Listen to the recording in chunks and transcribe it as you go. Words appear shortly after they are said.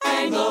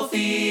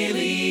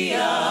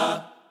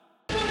Anglophilia.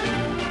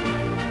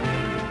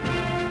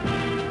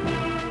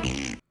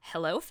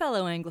 Hello,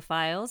 fellow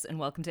Anglophiles, and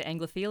welcome to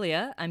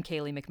Anglophilia. I'm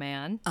Kaylee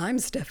McMahon. I'm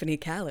Stephanie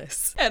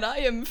Callis. And I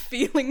am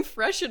feeling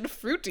fresh and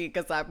fruity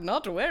because I'm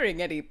not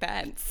wearing any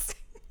pants.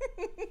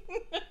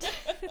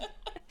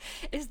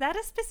 Is that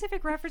a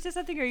specific reference to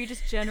something, or are you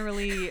just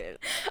generally...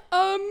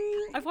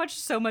 I've watched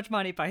so much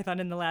Monty Python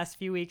in the last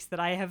few weeks that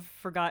I have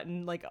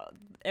forgotten, like,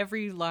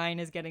 every line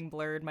is getting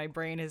blurred. My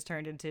brain has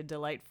turned into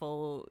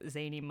delightful,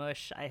 zany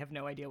mush. I have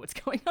no idea what's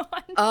going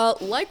on.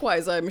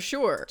 Likewise, I'm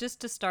sure.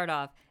 Just to start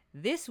off,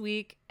 this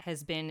week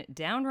has been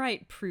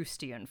downright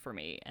Proustian for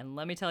me, and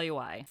let me tell you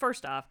why.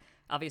 First off,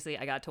 obviously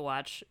I got to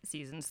watch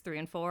seasons 3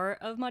 and 4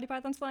 of Monty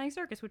Python's Flying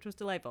Circus, which was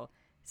delightful.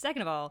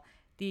 Second of all,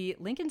 the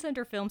Lincoln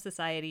Center Film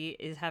Society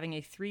is having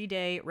a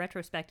 3-day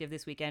retrospective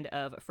this weekend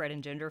of Fred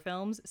and Ginger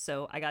films,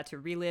 so I got to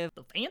relive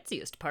the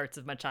fanciest parts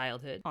of my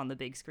childhood on the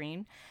big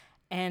screen.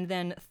 And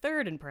then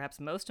third, and perhaps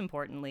most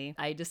importantly,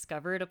 I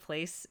discovered a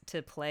place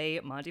to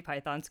play Monty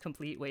Python's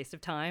Complete Waste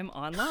of Time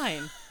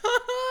online.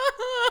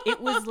 It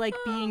was like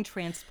being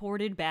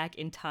transported back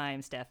in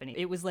time, Stephanie.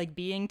 It was like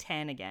being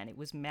 10 again. It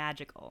was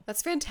magical.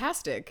 That's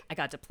fantastic. I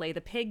got to play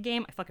the pig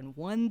game. I fucking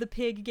won the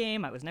pig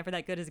game. I was never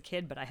that good as a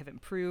kid, but I have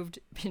improved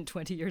in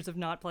 20 years of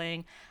not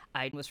playing.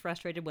 I was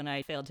frustrated when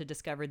I failed to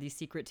discover the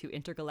secret to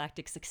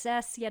intergalactic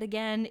success yet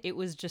again. It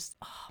was just,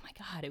 oh my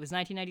God, it was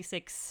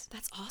 1996.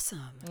 That's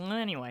awesome.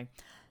 Anyway.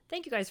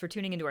 Thank you guys for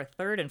tuning into our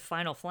third and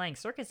final Flying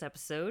Circus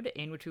episode,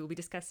 in which we will be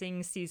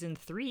discussing Season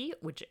 3,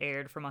 which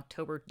aired from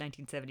October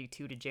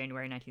 1972 to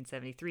January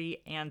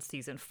 1973, and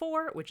Season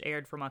 4, which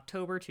aired from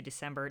October to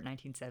December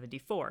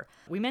 1974.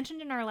 We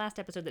mentioned in our last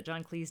episode that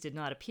John Cleese did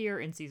not appear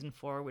in Season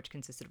 4, which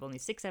consisted of only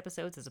 6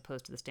 episodes as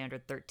opposed to the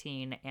standard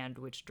 13, and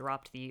which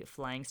dropped the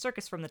Flying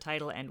Circus from the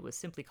title and was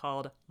simply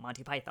called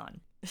Monty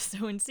Python.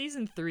 So in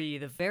Season 3,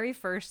 the very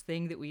first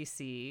thing that we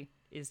see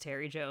is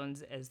Terry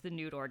Jones as the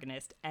nude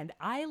organist, and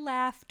I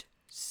laughed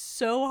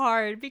so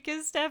hard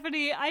because,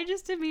 Stephanie, I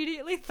just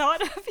immediately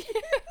thought of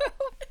you.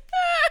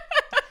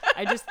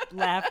 I just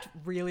laughed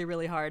really,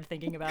 really hard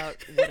thinking about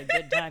what a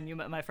good time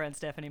my friend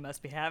Stephanie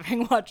must be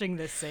having watching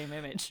this same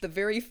image. The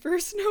very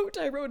first note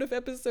I wrote of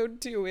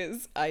episode 2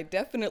 is, I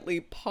definitely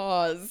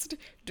paused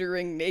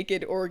during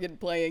naked organ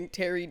playing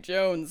Terry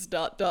Jones, ...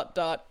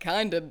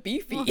 kinda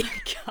beefy. Oh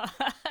my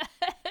God.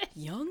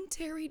 Young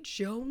Terry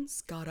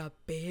Jones got a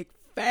big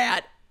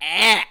fat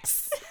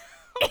ass.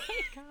 Oh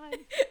my God.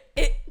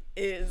 It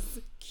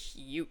is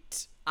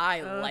cute.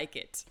 I like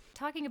it.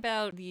 Talking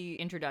about the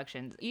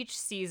introductions, each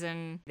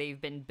season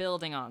they've been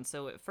building on.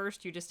 So at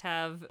first you just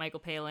have Michael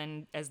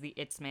Palin as the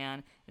It's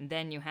Man, and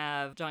then you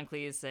have John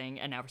Cleese saying,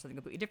 and now for something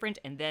completely different,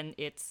 and then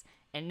It's,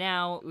 and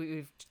now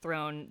we've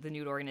thrown the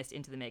nude organist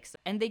into the mix.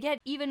 And they get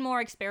even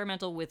more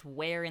experimental with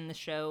where in the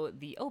show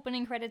the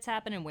opening credits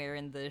happen and where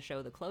in the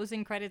show the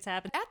closing credits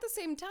happen. At the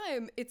same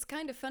time, it's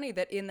kind of funny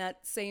that in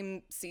that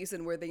same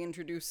season where they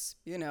introduce,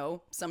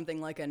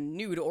 something like a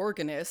nude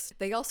organist,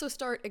 they also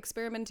start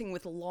experimenting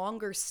with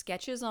longer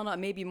sketches on a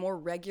maybe more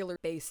regular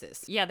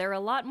basis. Yeah, they're a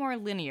lot more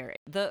linear.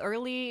 The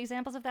early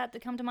examples of that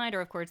come to mind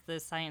are, of course, the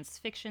science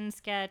fiction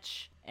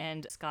sketch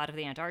and Scott of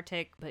the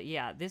Antarctic. But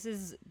yeah, this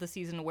is the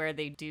season where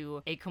they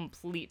do a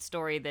complete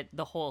story that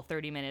the whole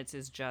 30 minutes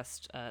is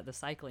just the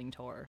cycling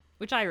tour,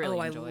 which I really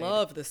enjoyed. I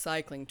love the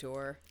cycling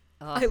tour.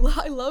 I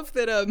love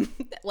that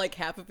like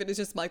half of it is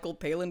just Michael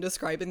Palin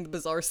describing the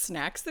bizarre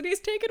snacks that he's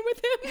taken with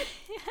him.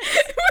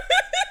 Yes.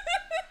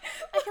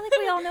 I feel like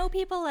we all know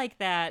people like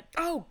that.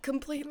 Oh,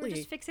 completely. We're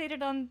just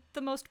fixated on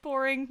the most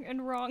boring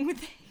and wrong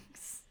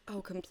things.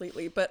 Oh,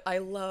 completely. But I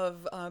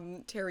love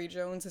Terry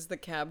Jones as the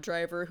cab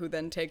driver who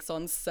then takes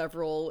on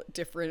several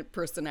different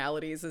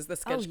personalities as the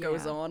sketch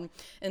goes on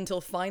until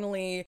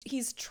finally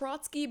he's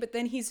Trotsky, but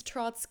then he's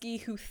Trotsky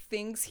who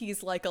thinks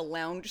he's like a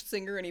lounge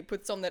singer and he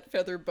puts on that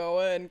feather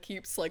boa and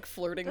keeps like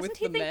flirting with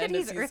the men. Doesn't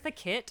he think that he's Eartha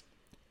Kitt?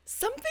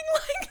 Something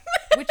like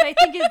that. Which I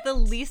think is the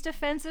least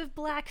offensive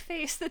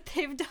blackface that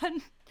they've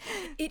done.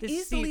 It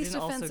is the least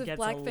offensive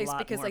blackface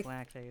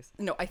because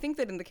No, I think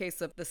that in the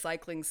case of the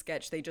cycling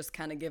sketch, they just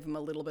kind of give him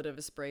a little bit of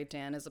a spray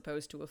tan as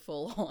opposed to a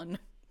full-on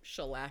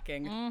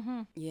shellacking.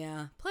 Mm-hmm.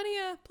 Yeah, plenty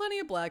of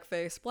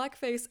blackface.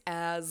 Blackface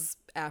as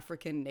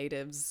African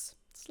natives.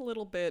 It's a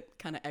little bit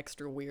kind of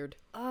extra weird.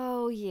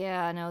 Oh,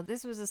 yeah. No,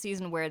 this was a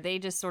season where they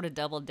just sort of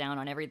doubled down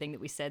on everything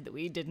that we said that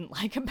we didn't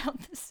like about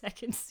the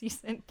second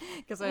season.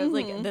 Because I was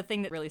like, the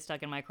thing that really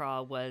stuck in my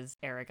craw was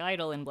Eric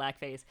Idle in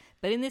blackface.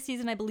 But in this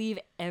season, I believe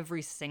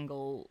every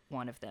single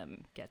one of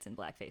them gets in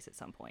blackface at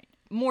some point.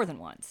 More than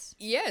once.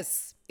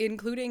 Yes,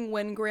 including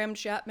when Graham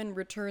Chapman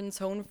returns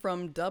home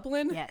from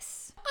Dublin.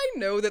 Yes. I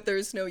know that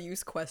there's no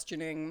use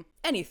questioning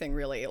anything,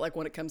 really, like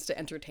when it comes to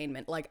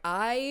entertainment. Like,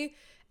 I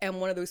am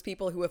one of those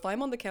people who, if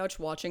I'm on the couch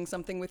watching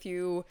something with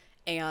you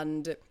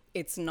and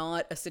it's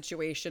not a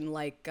situation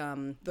like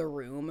The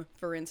Room,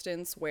 for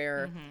instance,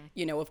 where,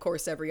 of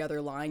course, every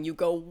other line you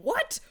go,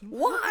 what?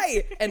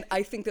 Why? And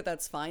I think that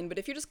that's fine. But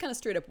if you're just kind of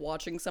straight up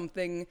watching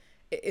something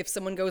if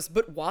someone goes,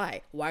 but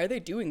why? Why are they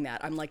doing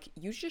that? I'm like,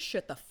 you just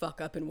shut the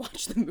fuck up and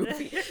watch the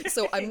movie.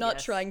 So I'm not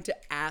trying to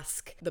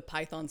ask the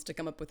Pythons to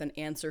come up with an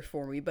answer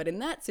for me. But in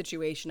that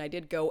situation, I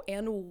did go,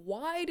 and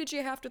why did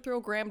you have to throw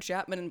Graham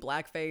Chapman in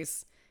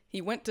blackface?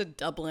 He went to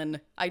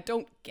Dublin. I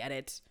don't get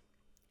it.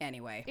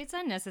 Anyway. It's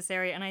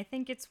unnecessary, and I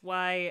think it's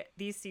why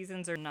these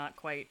seasons are not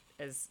quite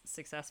as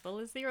successful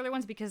as the earlier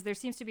ones, because there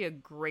seems to be a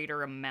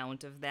greater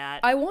amount of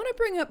that. I want to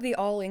bring up the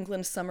All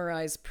England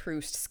Summarize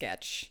Proust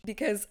sketch,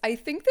 because I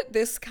think that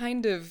this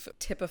kind of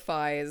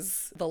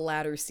typifies the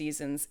latter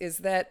seasons, is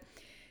that,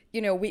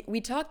 you know, we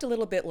talked a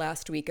little bit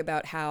last week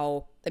about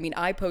how, I mean,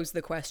 I posed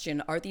the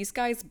question, are these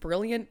guys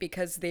brilliant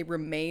because they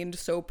remained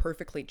so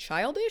perfectly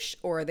childish,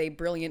 or are they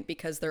brilliant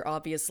because they're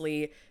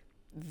obviously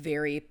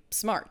very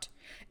smart?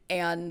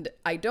 And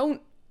I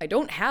don't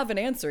have an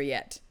answer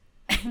yet.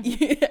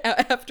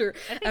 after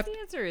I think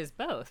the answer is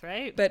both,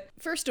 right? But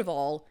first of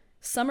all,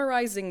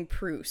 summarizing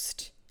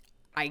Proust,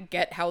 I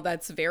get how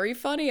that's very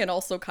funny and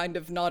also kind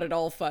of not at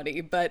all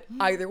funny, but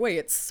either way,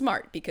 it's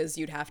smart, because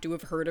you'd have to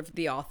have heard of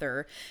the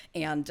author,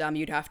 and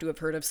you'd have to have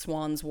heard of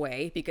Swan's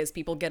Way, because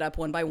people get up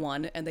one by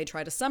one and they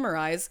try to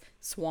summarize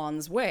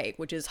Swan's Way,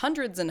 which is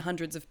hundreds and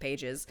hundreds of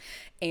pages.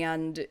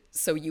 And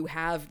so you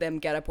have them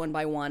get up one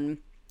by one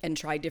and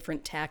try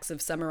different tacks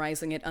of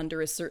summarizing it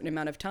under a certain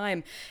amount of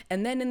time.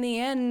 And then in the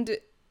end,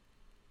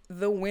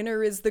 the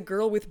winner is the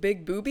girl with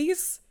big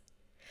boobies.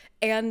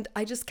 And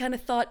I just kind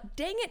of thought,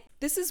 dang it,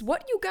 this is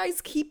what you guys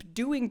keep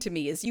doing to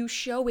me, is you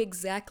show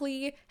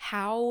exactly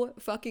how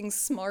fucking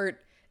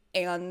smart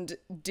and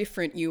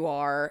different you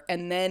are,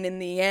 and then in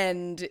the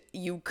end,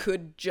 you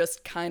could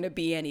just kind of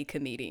be any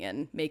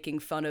comedian making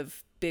fun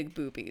of big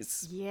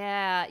boobies.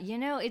 Yeah, you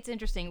know, it's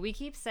interesting. We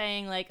keep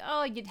saying, like,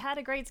 oh, you had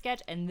a great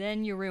sketch, and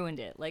then you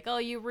ruined it. Like, oh,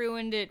 you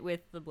ruined it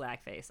with the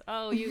blackface.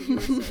 Oh, you're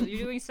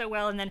doing so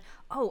well, and then,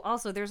 oh,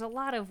 also, there's a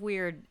lot of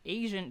weird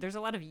there's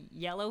a lot of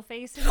yellow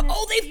face in this.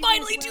 Oh, they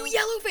finally do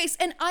yellow face!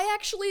 And I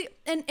actually,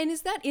 and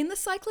is that in the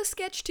cyclist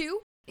sketch,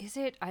 too? Is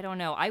it? I don't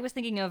know. I was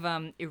thinking of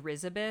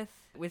Elizabeth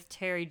with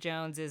Terry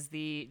Jones as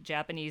the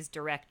Japanese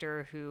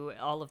director who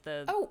all of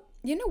the... Oh,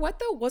 you know what,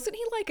 though? Wasn't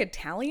he, like,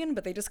 Italian,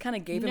 but they just kind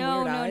of gave him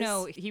weird eyes?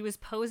 No. He was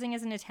posing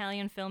as an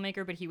Italian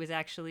filmmaker, but he was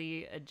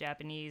actually a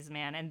Japanese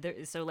man.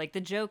 And so, like, the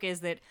joke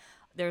is that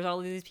there's all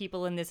of these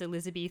people in this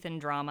Elizabethan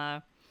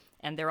drama,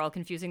 and they're all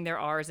confusing their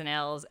R's and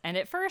L's. And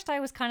at first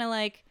I was kind of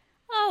like,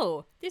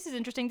 oh, this is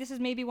interesting. This is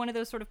maybe one of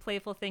those sort of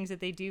playful things that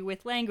they do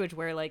with language,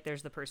 where, like,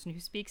 there's the person who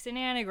speaks in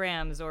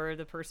anagrams, or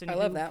the person who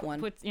love that one.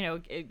 Puts, you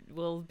know, it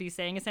will be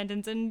saying a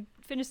sentence and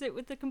finish it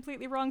with the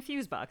completely wrong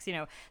fuse box. You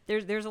know,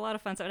 there's a lot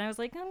of fun stuff. And I was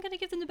like, I'm going to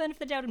give them the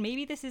benefit of the doubt. And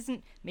maybe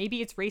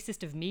it's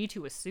racist of me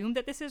to assume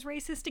that this is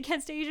racist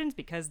against Asians,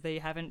 because they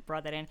haven't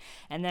brought that in.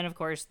 And then, of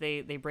course,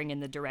 they bring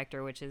in the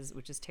director, which is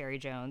Terry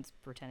Jones,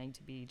 pretending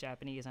to be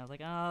Japanese. And I was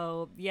like,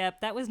 oh,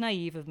 yep, that was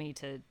naive of me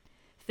to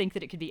think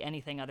that it could be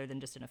anything other than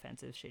just an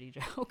offensive, shitty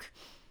joke.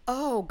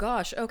 Oh,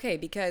 gosh. Okay,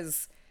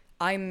 because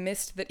I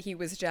missed that he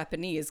was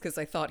Japanese because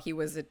I thought he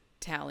was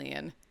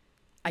Italian.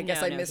 I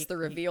guess I missed the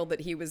reveal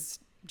that he was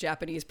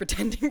Japanese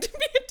pretending to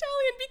be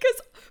Italian,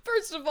 because,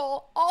 first of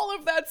all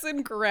of that's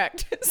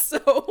incorrect.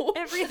 So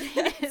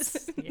everything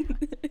is... Yeah.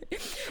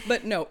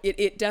 But no,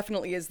 it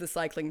definitely is the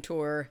cycling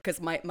tour,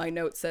 because my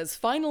note says,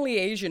 finally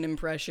Asian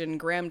impression,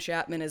 Graham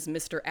Chapman as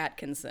Mr.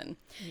 Atkinson.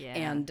 Yeah.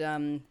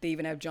 And they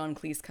even have John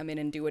Cleese come in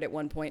and do it at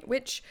one point,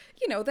 which,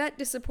 you know, that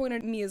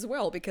disappointed me as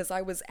well, because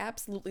I was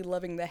absolutely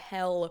loving the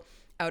hell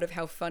out of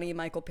how funny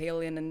Michael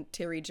Palin and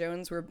Terry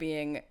Jones were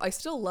being. I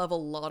still love a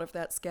lot of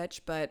that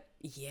sketch, but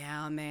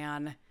yeah,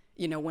 man.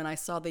 You know, when I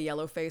saw the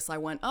yellow face, I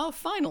went, oh,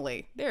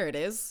 finally, there it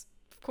is.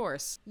 Of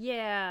course.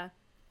 Yeah.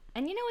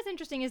 And you know what's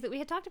interesting is that we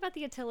had talked about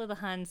the Attila the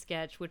Hun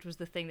sketch, which was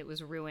the thing that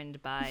was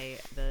ruined by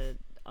the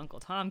Uncle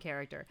Tom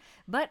character.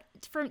 But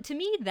to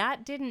me,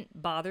 that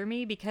didn't bother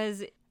me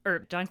because...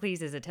 Or John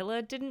Cleese's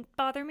Attila didn't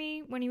bother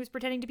me when he was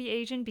pretending to be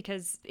Asian,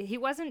 because he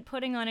wasn't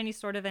putting on any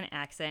sort of an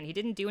accent. He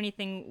didn't do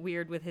anything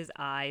weird with his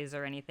eyes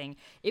or anything.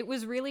 It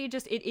was really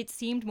just, it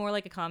seemed more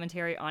like a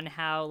commentary on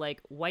how, like,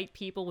 white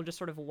people will just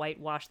sort of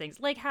whitewash things.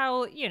 Like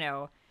how, you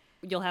know,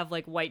 you'll have,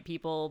 like, white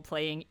people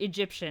playing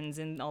Egyptians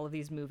in all of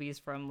these movies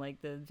from,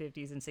 like, the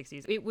 50s and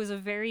 60s. It was a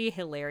very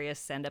hilarious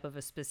send-up of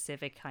a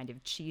specific kind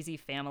of cheesy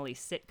family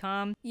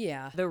sitcom.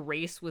 Yeah. The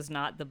race was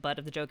not the butt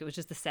of the joke. It was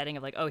just the setting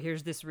of, like, oh,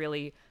 here's this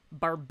really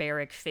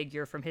barbaric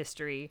figure from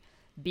history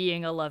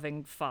being a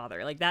loving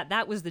father. Like,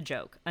 that was the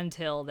joke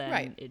until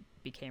then It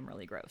became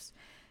really gross.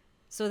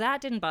 So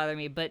that didn't bother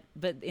me, but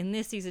in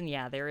this season,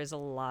 yeah, there is a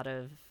lot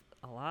of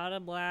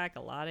black, a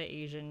lot of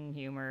Asian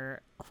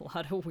humor, a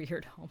lot of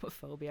weird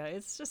homophobia.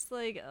 It's just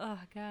like, oh,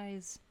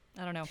 guys,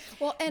 I don't know.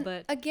 Well,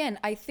 and again,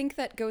 I think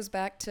that goes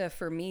back to,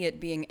 for me, it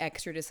being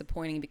extra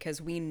disappointing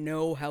because we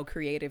know how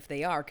creative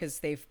they are because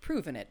they've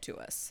proven it to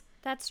us.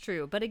 That's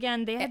true. But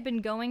again, they had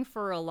been going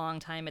for a long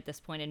time at this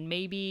point, and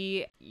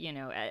maybe, you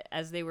know,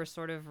 as they were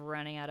sort of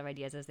running out of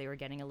ideas, as they were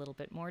getting a little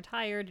bit more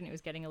tired and it was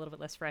getting a little bit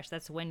less fresh,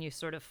 that's when you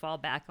sort of fall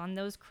back on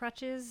those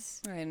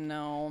crutches. I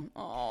know.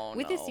 Oh,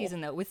 With this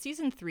season, though, with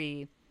season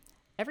 3,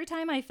 every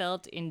time I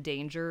felt in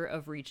danger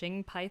of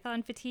reaching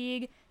Python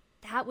fatigue,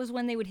 that was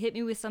when they would hit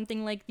me with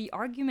something like the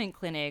Argument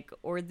Clinic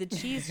or the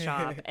Cheese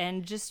Shop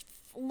and just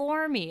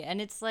floor me.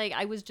 And it's like,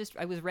 I was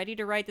ready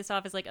to write this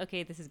off as like,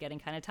 okay, this is getting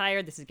kind of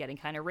tired. This is getting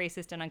kind of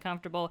racist and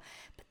uncomfortable.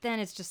 But then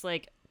it's just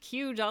like,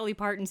 cue Dolly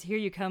Parton's Here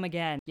You Come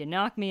Again. You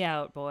knock me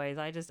out, boys.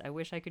 I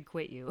wish I could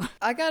quit you.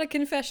 I got a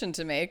confession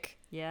to make.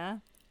 Yeah?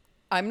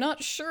 I'm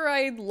not sure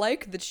I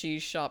like the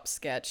Cheese Shop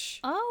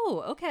sketch.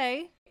 Oh,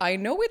 okay. I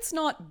know it's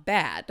not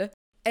bad.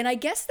 And I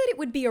guess that it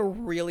would be a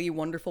really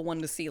wonderful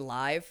one to see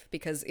live,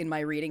 because in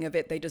my reading of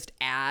it, they just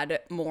add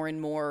more and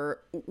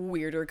more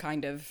weirder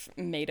kind of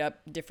made up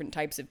different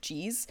types of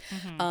cheese.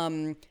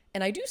 Mm-hmm.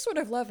 And I do sort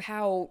of love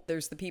how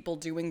there's the people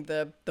doing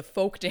the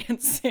folk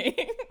dancing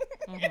in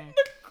the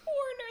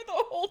corner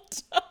the whole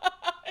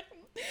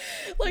time.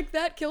 Like,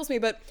 that kills me.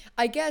 But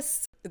I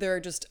guess there are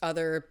just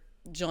other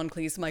John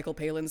Cleese, Michael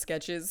Palin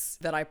sketches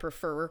that I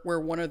prefer, where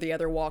one or the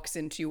other walks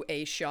into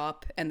a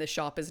shop and the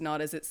shop is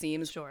not as it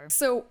seems. Sure.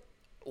 So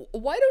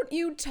why don't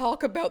you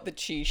talk about the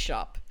Cheese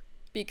Shop?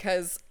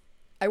 Because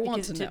I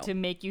want to know. To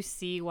make you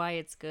see why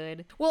it's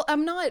good. Well,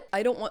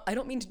 I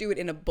don't mean to do it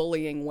in a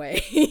bullying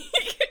way.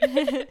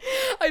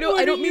 I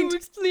don't mean to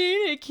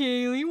explain it,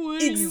 Kaylee. Why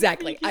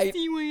exactly. I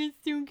see why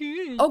it's so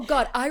good. Oh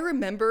God, I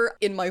remember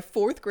in my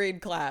 4th grade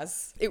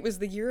class, it was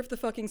the year of the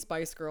fucking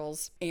Spice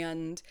Girls,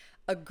 and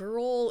a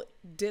girl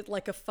did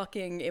like a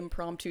fucking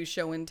impromptu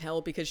show and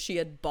tell because she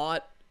had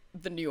bought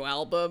the new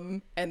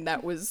album, and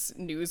that was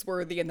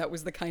newsworthy, and that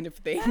was the kind of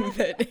thing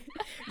that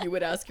you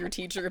would ask your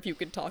teacher if you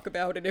could talk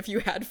about, and if you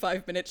had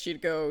 5 minutes,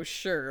 she'd go,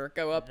 sure,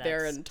 go up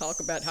there and talk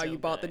about how you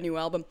bought the new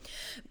album.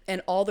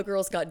 And all the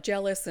girls got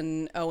jealous,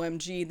 and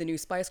OMG, the new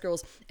Spice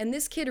Girls. And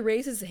this kid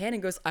raises his hand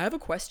and goes, I have a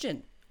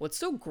question. What's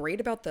so great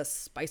about the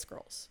Spice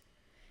Girls?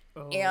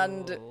 Oh.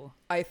 And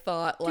I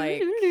thought,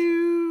 like,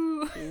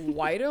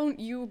 why don't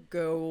you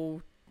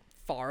go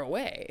far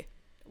away?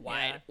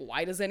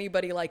 Why does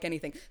anybody like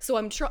anything? So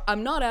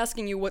I'm not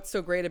asking you what's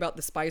so great about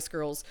the Spice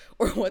Girls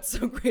or what's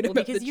so great about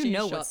the Cheese Shop. Because you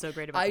know what's so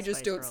great about the Spice Girls. I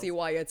just don't see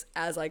why it's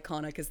as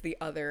iconic as the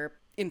other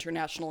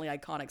internationally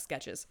iconic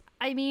sketches.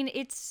 I mean,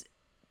 it's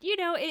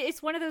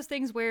one of those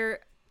things where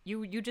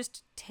you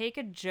just take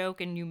a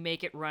joke and you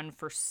make it run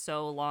for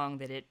so long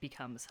that it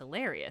becomes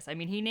hilarious. I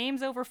mean, he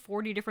names over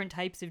 40 different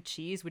types of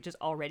cheese, which is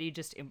already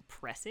just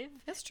impressive.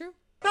 That's true.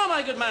 Now,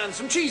 my good man,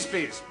 some cheese,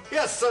 please.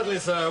 Yes, certainly,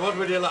 sir. What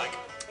would you like?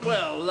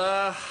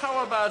 Well,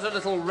 how about a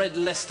little Red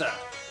Leicester?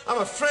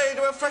 I'm afraid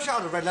we're fresh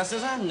out of Red Leicester,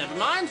 sir. Never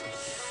mind.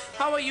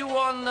 How are you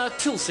on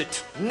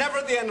Tilsit? Never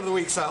at the end of the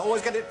week, sir.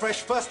 Always get it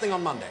fresh first thing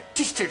on Monday.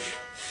 Tish.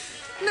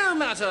 No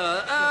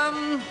matter.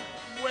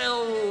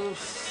 Well,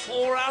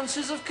 4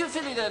 ounces of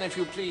Caerphilly, then, if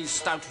you please,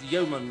 stout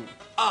yeoman.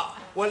 Ah,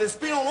 well, it's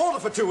been on order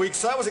for 2 weeks,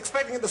 sir. I was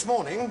expecting it this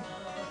morning.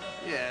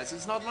 Yes,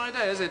 it's not my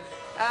day, is it?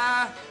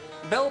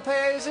 Bel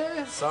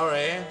Paese?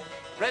 Sorry.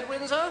 Red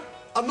Windsor?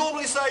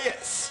 Normally, sir,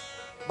 yes.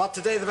 But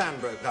today the van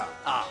broke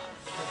down.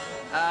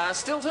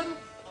 Stilton?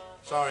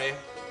 Sorry.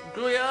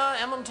 Gruyere,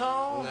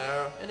 Emmental?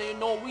 No. Any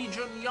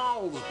Norwegian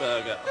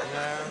Jarlsberger?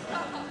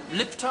 No.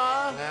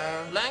 Liptar?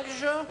 No.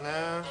 Lancashire?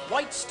 No.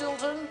 White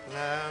Stilton?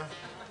 No.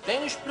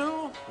 Danish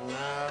Blue?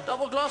 No.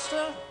 Double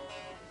Gloucester?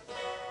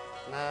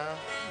 No.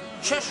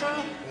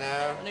 Cheshire?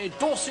 No. Any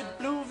Dorset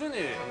Blue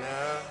Vinny?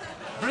 No.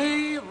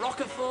 Brie,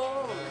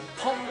 Roquefort,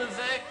 Pont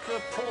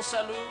l'Evêque, Port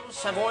Salut,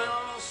 Savoy,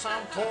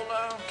 Saint-Paul,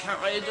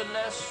 Carré de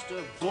l'Est,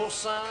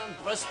 Boursin,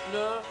 Brest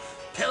Bleu,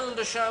 Pelle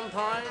de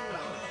Champagne,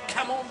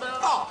 Camembert.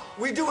 Ah,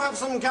 we do have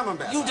some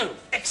camembert. You do.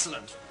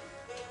 Excellent.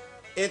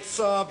 It's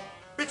a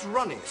bit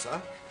runny,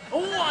 sir.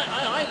 Oh,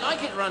 I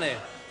like it runny.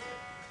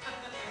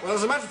 Well,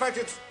 as a matter of fact,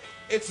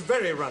 it's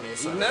very runny,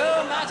 sir.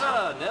 No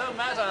matter.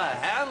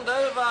 Hand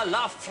over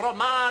la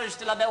fromage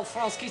de la belle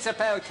France qui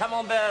s'appelle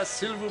Camembert,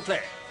 s'il vous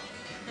plaît.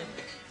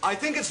 I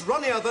think it's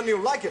runnier than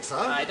you like it, sir.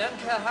 I don't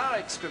care how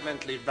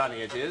excrementally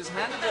runny it is.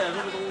 Hand it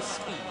over with all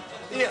speed.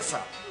 Yes,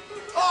 sir.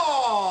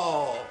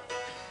 Oh!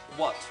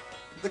 What?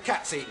 The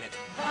cat's eaten it.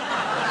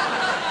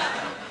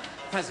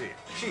 Has he?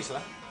 She,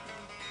 sir.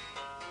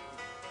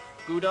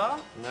 Gouda?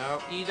 No.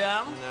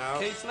 Edam? No.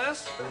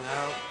 Caithness?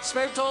 No.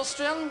 Smoked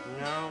Austrian?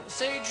 No.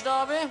 Sage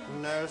Derby?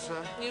 No,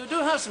 sir. You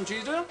do have some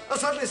cheese, do you? Oh,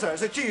 certainly, sir.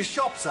 It's a cheese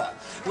shop, sir.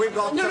 We've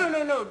got...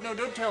 No,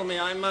 don't tell me.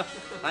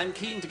 I'm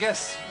keen to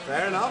guess.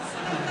 Fair enough.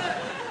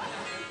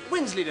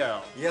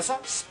 Wensleydale? Yes, sir.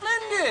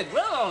 Splendid!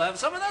 Well, I'll have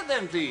some of that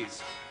then,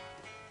 please.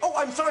 Oh,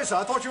 I'm sorry, sir.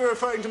 I thought you were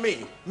referring to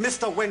me,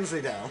 Mr.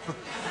 Wensleydale.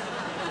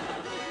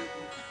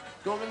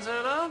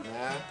 Gorgonzola?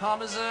 No.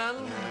 Parmesan?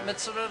 No.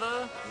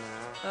 Mozzarella?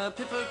 No.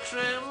 Pippa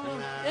creme?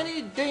 No.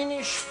 Any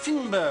Danish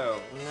Finbo?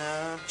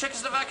 No.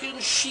 Czechoslovakian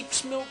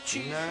sheep's milk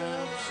cheese?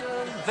 No.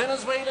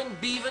 Venezuelan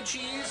beaver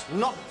cheese?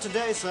 Not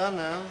today, sir,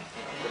 no.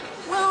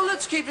 Well,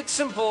 let's keep it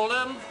simple.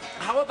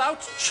 How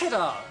about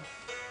cheddar?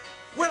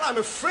 Well, I'm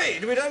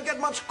afraid we don't get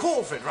much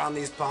call for it round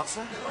these parts,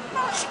 sir.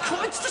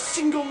 It's the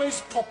single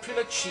most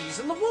popular cheese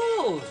in the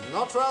world.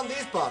 Not round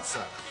these parts,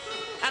 sir.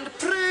 And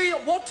pray,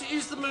 what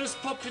is the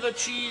most popular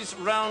cheese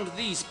round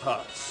these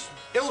parts?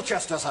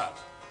 Ilchester, sir.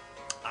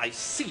 I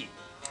see.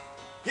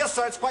 Yes,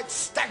 sir, it's quite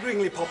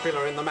staggeringly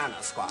popular in the manor,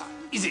 Squire.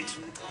 Is it?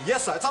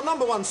 Yes, sir, it's our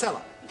 #1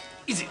 seller.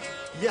 Is it?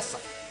 Yes, sir.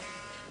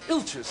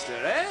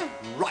 Ilchester, eh?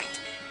 Right.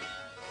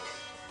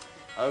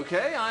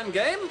 Okay, I'm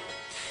game.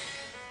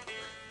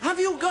 Have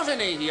you got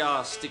any? He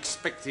asked,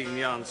 expecting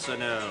the answer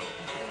no.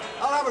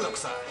 I'll have a look,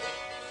 sir.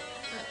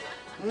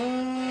 No.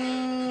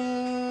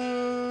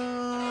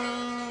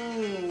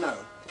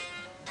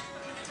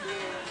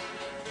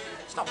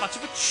 It's not much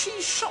of a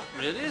cheese shop,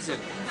 really, is it?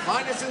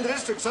 Finest in the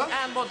district, sir.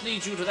 And what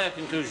leads you to that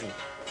conclusion?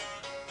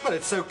 Well,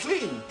 it's so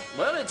clean.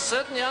 Well, it's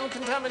certainly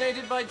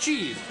uncontaminated by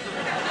cheese.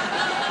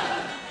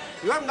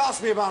 You haven't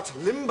asked me about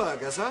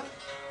Limburger, sir.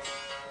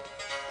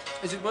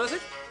 Is it worth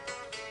it?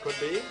 Could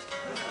be.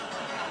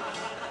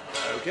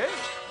 Okay.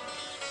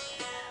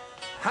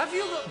 Have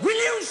you got... Will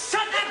you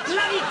shut that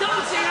bloody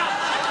dancing up?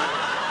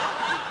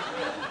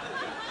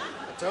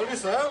 I told you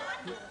so.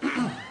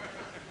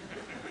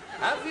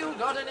 Have you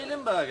got any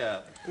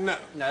Limburger? No.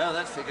 No,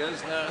 that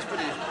figures. No, it's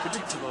pretty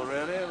predictable,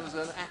 really. It was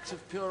an act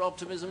of pure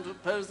optimism to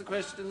pose the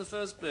question in the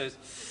first place.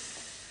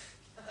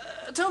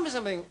 Tell me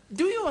something.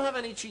 Do you have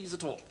any cheese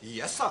at all?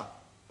 Yes, sir.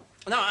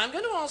 Now, I'm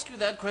going to ask you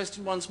that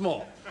question once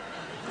more.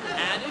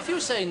 And if you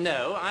say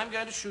no, I'm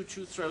going to shoot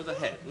you through the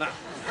head. Now,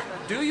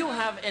 do you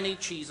have any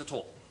cheese at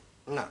all?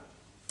 No.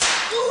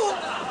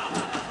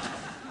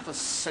 What a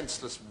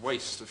senseless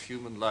waste of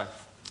human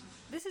life.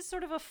 This is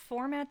sort of a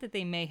format that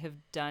they may have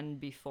done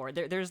before.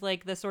 There's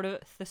like the sort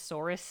of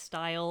thesaurus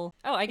style.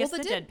 Oh, I guess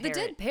Well, the dead parrot. The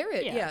dead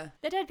parrot, yeah.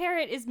 The dead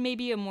parrot is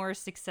maybe a more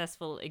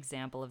successful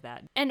example of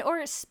that. And or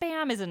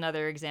spam is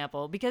another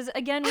example because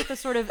again with the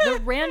sort of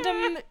the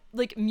random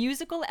like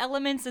musical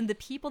elements and the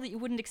people that you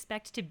wouldn't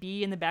expect to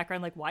be in the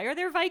background, like why are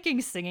there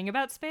Vikings singing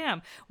about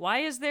spam? Why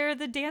is there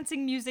the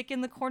dancing music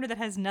in the corner that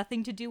has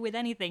nothing to do with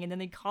anything and then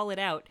they call it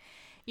out?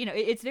 You know,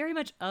 it's very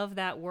much of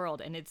that world,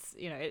 and it's,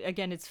 you know,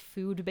 again, it's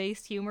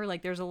food-based humor.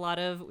 Like, there's a lot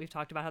of, we've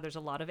talked about how there's a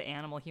lot of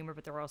animal humor,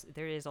 but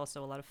there is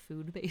also a lot of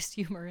food-based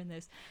humor in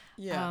this.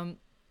 Yeah.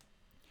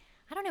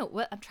 I don't know.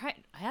 What I'm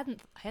trying. I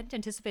hadn't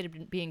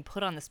anticipated being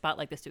put on the spot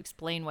like this to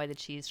explain why the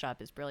cheese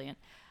shop is brilliant.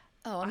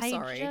 Oh, I'm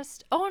sorry.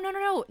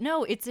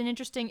 No. It's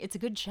a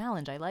good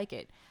challenge. I like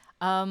it.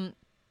 I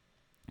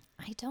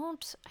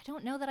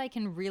don't know that I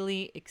can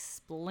really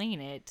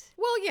explain it.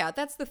 Well, yeah,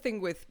 that's the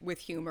thing with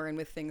humor and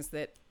with things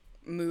that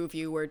move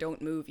you or don't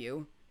move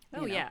you.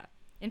 Oh, yeah.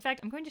 In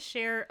fact, I'm going to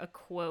share a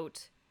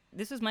quote.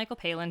 This was Michael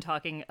Palin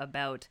talking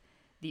about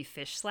the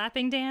fish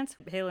slapping dance.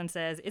 Palin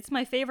says, "It's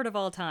my favorite of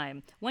all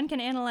time. One can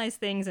analyze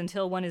things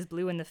until one is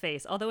blue in the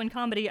face. Although in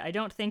comedy, I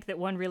don't think that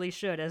one really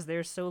should, as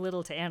there's so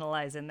little to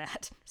analyze in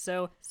that."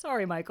 So,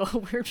 sorry,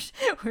 Michael. We're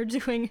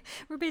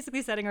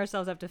basically setting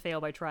ourselves up to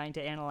fail by trying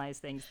to analyze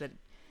things that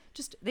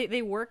just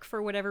they work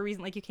for whatever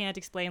reason. Like you can't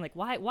explain like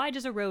why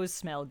does a rose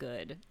smell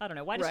good? I don't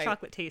know. Why does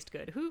chocolate taste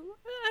good?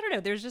 I don't know.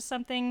 There's just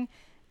something.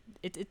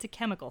 It's a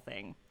chemical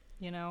thing,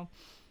 you know.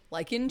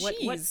 Like in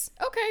cheese.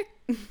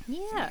 Okay.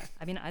 Yeah.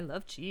 I mean, I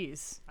love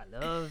cheese. I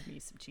love me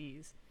some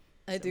cheese.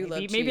 I do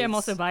love cheese. Maybe I'm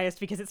also biased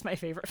because it's my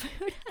favorite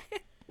food.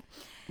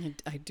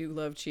 I do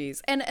love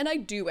cheese. And I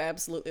do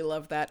absolutely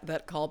love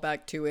that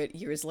callback to it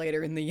years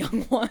later in The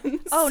Young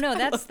Ones. Oh no,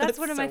 that's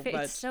one of my so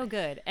favorites. It's so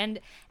good. And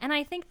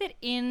I think that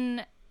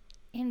in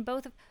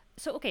both of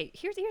so okay,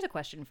 here's a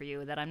question for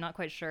you that I'm not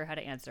quite sure how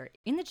to answer.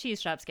 In the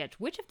cheese shop sketch,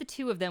 which of the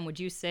two of them would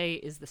you say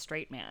is the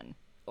straight man?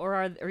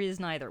 Or is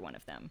neither one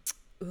of them?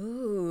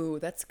 Ooh,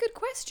 that's a good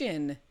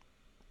question.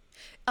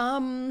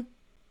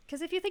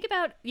 Because if you think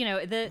about,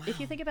 if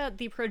you think about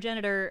the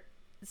progenitor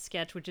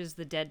sketch, which is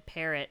the dead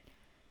parrot,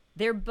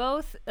 they're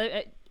both.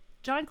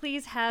 John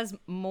Cleese has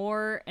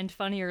more and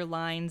funnier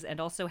lines,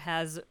 and also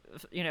has,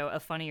 a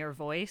funnier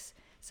voice.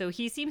 So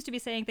he seems to be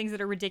saying things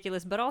that are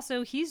ridiculous, but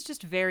also he's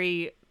just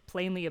very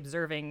plainly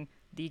observing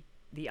the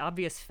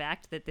obvious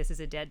fact that this is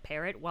a dead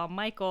parrot, while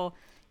Michael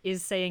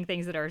is saying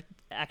things that are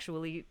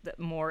actually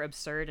more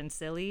absurd and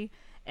silly.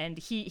 And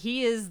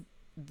he is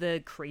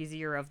the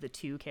crazier of the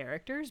two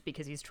characters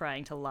because he's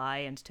trying to lie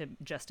and to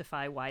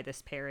justify why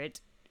this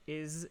parrot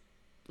is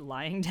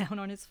lying down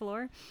on its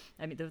floor.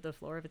 I mean, the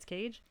floor of its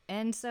cage.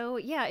 And so,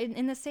 yeah,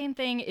 in the same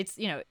thing, it's,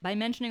 by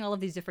mentioning all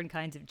of these different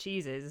kinds of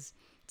cheeses,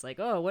 it's like,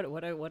 oh,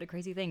 what a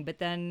crazy thing. But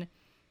then,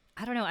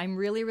 I don't know, I'm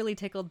really, really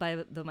tickled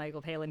by the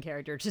Michael Palin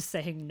character just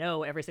saying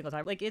no every single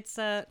time. Like, it's,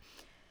 I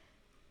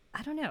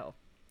don't know.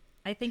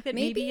 I think that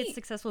maybe it's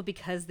successful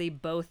because they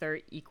both are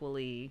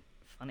equally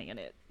funny in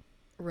it.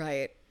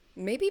 Right.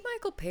 Maybe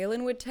Michael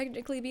Palin would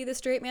technically be the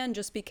straight man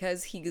just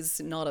because he's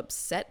not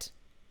upset.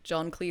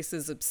 John Cleese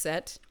is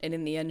upset and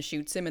in the end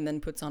shoots him and then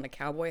puts on a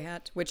cowboy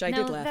hat, which I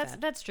did laugh at.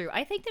 That's true.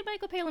 I think that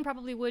Michael Palin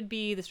probably would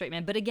be the straight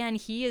man. But again,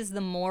 he is the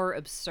more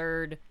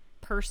absurd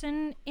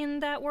person in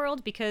that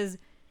world because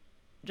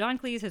John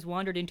Cleese has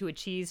wandered into a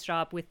cheese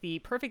shop with the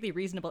perfectly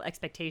reasonable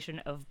expectation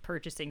of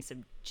purchasing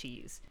some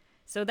cheese.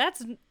 So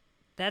that's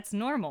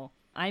normal.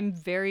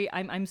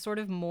 I'm sort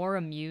of more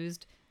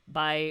amused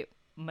by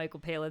Michael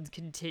Palin's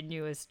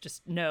continuous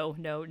just no.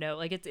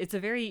 Like it's a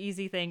very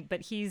easy thing,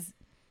 but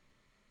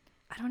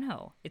I don't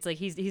know. It's like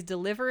he's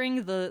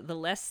delivering the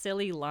less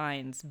silly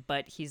lines,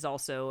 but he's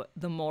also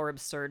the more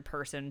absurd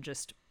person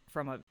just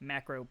from a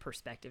macro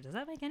perspective. Does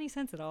that make any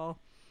sense at all?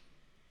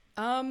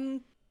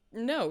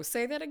 No,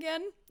 say that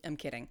again. I'm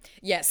kidding.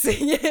 Yes. I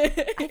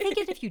think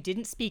if you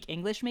didn't speak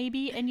English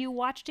maybe and you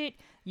watched it,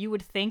 you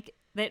would think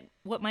that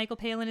what Michael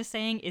Palin is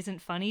saying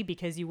isn't funny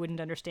because you wouldn't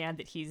understand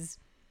that he's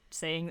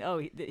saying,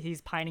 oh,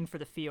 he's pining for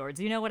the fjords.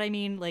 You know what I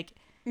mean? Like,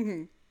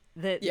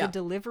 the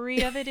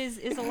delivery of it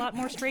is a lot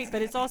more straight,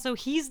 but it's also,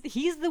 he's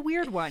the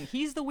weird one.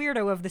 He's the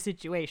weirdo of the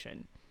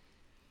situation.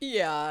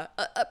 Yeah,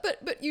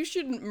 but you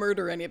shouldn't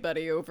murder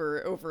anybody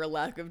over a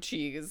lack of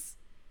cheese.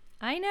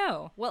 I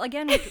know. Well,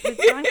 again, with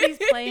John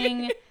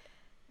Cleese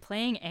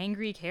playing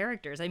angry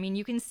characters, I mean,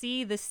 you can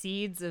see the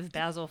seeds of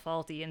Basil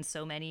Fawlty in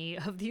so many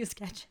of these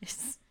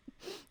sketches,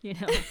 you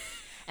know?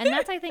 And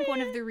that's, I think,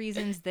 one of the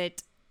reasons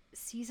that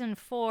season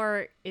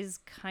 4 is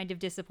kind of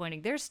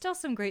disappointing. There's still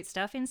some great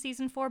stuff in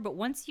season 4, but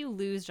once you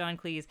lose John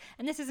Cleese,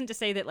 and this isn't to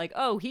say that, like,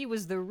 oh, he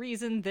was the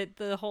reason that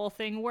the whole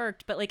thing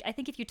worked, but, like, I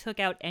think if you took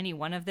out any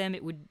one of them,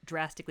 it would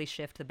drastically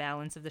shift the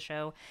balance of the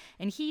show.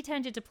 And he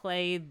tended to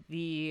play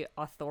the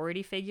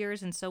authority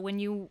figures, and so when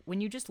you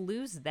just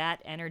lose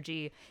that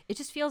energy, it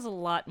just feels a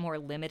lot more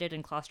limited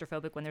and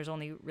claustrophobic when there's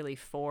only really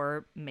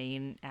 4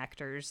 main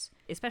actors,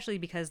 especially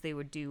because they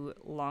would do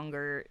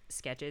longer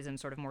sketches and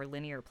sort of more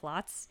linear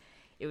plots.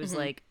 It was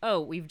like,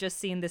 oh, we've just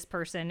seen this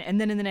person,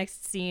 and then in the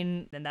next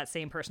scene, then that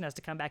same person has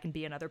to come back and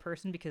be another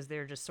person because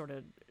they're just sort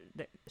of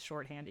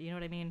shorthanded. You know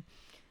what I mean?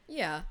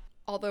 Yeah.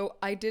 Although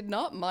I did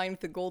not mind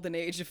the golden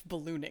age of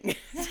ballooning.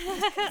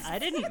 I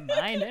didn't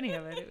mind any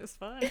of it. It was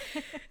fun.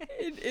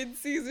 in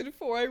season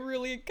 4, I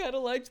really kind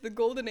of liked the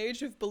golden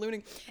age of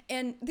ballooning.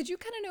 And did you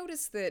kind of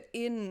notice that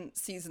in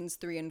seasons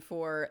 3 and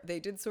 4, they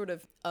did sort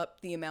of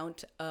up the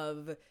amount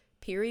of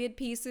period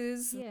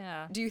pieces?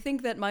 Yeah. Do you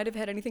think that might have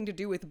had anything to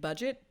do with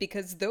budget?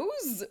 Because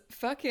those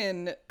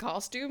fucking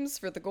costumes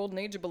for the golden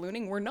age of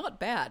ballooning were not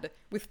bad,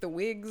 with the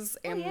wigs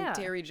and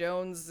Terry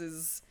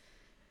Jones's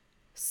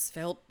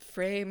svelte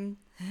frame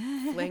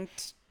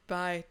flanked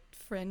by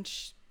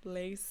French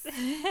lace.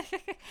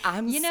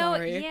 I'm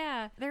sorry.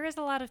 Yeah, there is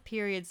a lot of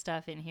period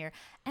stuff in here,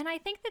 and I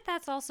think that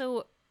that's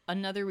also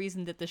another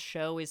reason that the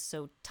show is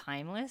so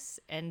timeless,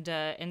 and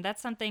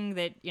that's something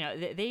that, you know,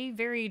 they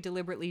very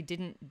deliberately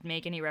didn't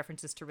make any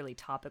references to really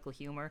topical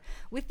humor,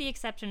 with the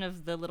exception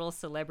of the little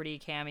celebrity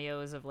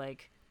cameos of,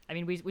 like, I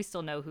mean, we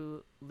still know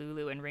who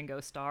Lulu and Ringo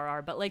Starr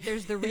are, but, like,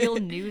 there's the real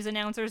news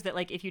announcers that,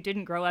 like, if you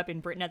didn't grow up in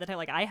Britain at the time,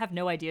 like, I have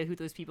no idea who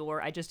those people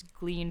were. I just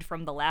gleaned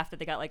from the laugh that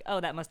they got, like, oh,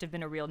 that must have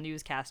been a real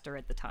newscaster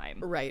at the time.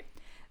 Right.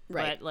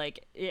 But,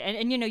 like,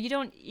 and you know, you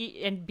don't,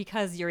 and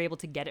because you're able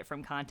to get it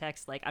from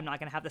context, like, I'm not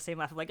going to have the same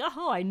laugh of, like,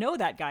 oh, I know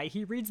that guy.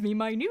 He reads me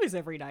my news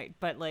every night.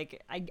 But,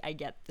 like, I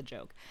get the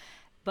joke.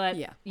 But,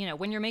 you know,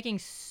 when you're making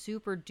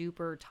super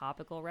duper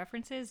topical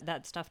references,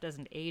 that stuff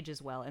doesn't age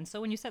as well. And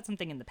so when you set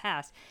something in the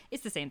past,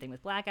 it's the same thing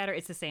with Blackadder.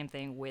 It's the same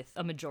thing with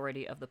a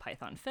majority of the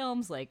Python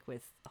films, like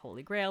with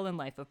Holy Grail and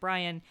Life of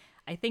Brian.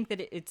 I think that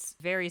it's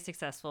very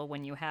successful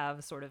when you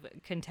have sort of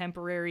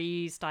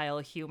contemporary style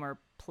humor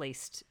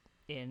placed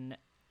in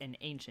an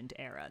ancient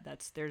era.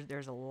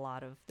 There's a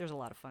lot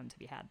of fun to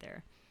be had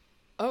there.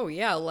 Oh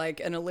yeah, like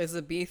an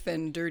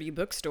Elizabethan dirty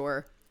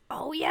bookstore.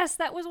 Oh yes,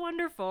 that was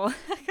wonderful.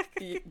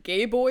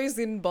 Gay Boys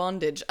in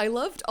Bondage. I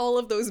loved all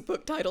of those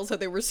book titles, how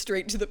they were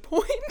straight to the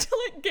point,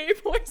 like Gay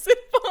Boys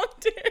in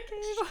Bondage.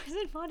 Gay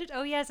Boys in Bondage.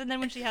 Oh yes, and then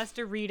when she has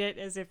to read it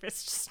as if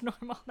it's just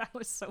normal, that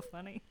was so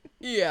funny.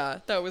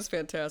 Yeah, that was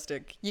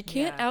fantastic. You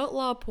can't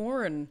outlaw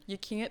porn. You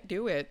can't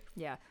do it.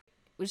 Yeah.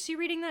 Was she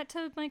reading that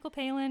to Michael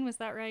Palin? Was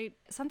that right?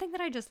 Something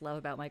that I just love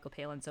about Michael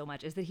Palin so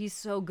much is that he's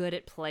so good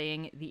at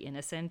playing the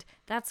innocent.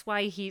 That's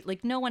why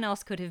no one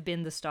else could have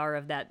been the star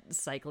of that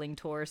cycling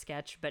tour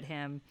sketch but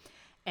him.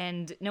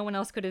 And no one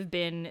else could have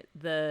been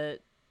the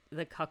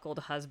cuckold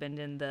husband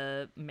in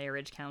the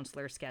marriage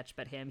counselor sketch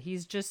but him. He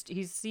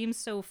seems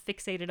so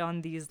fixated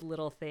on these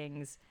little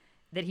things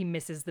that he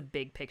misses the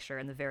big picture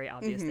and the very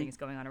obvious things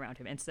going on around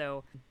him. And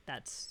so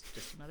that's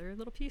just another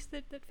little piece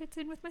that fits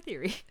in with my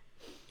theory.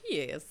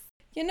 Yes.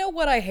 You know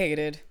what I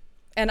hated?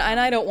 And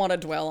I don't want to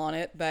dwell on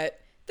it, but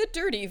the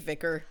dirty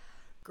vicar.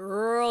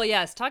 Girl,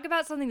 yes. Talk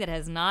about something that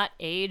has not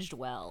aged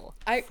well.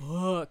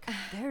 Fuck.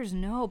 There's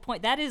no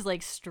point. That is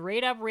like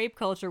straight up rape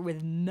culture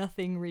with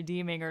nothing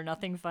redeeming or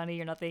nothing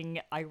funny or nothing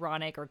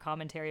ironic or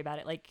commentary about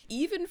it. Like,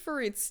 even for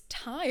its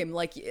time,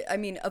 like, I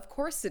mean, of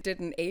course it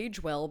didn't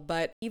age well,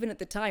 but even at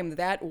the time,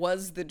 that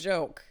was the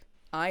joke.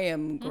 I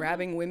am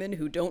grabbing women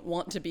who don't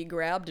want to be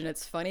grabbed, and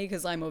it's funny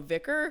because I'm a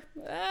vicar?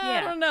 I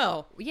don't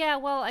know. Yeah,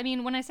 well, I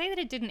mean, when I say that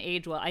it didn't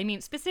age well, I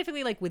mean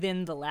specifically like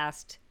within the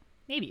last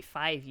maybe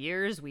 5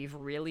 years, we've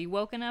really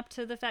woken up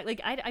to the fact, like,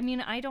 I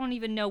mean, I don't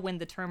even know when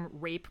the term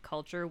rape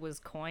culture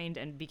was coined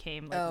and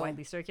became like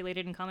widely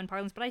circulated in common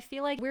parlance, but I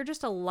feel like we're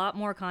just a lot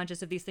more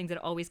conscious of these things that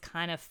always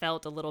kind of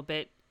felt a little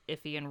bit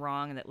iffy and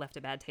wrong and that left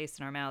a bad taste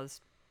in our mouths.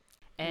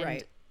 And,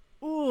 right.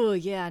 Oh,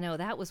 yeah, no,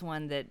 that was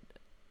one that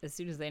as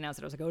soon as they announced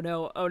it, I was like,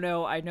 oh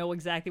no, I know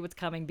exactly what's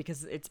coming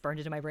because it's burned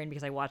into my brain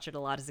because I watched it a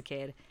lot as a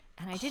kid.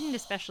 And I didn't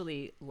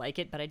especially like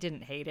it, but I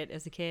didn't hate it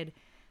as a kid.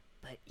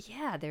 But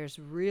yeah, there's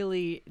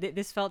really,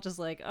 this felt just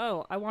like,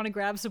 oh, I want to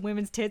grab some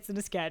women's tits in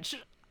a sketch.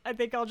 I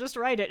think I'll just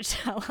write it,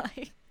 shall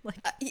I?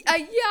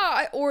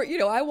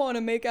 I want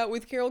to make out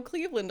with Carol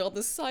Cleveland on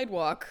the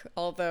sidewalk,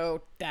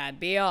 although that'd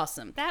be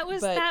awesome. That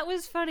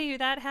was funny.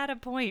 That had a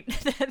point.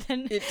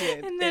 It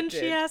did. And then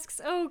she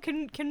asks, oh,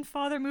 can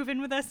father move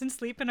in with us and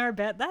sleep in our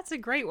bed? That's a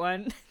great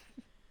one.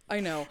 I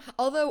know.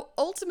 Although,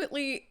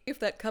 ultimately, if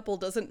that couple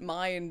doesn't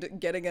mind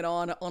getting it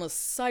on a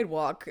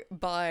sidewalk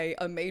by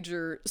a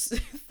major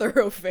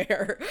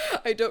thoroughfare,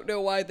 I don't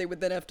know why they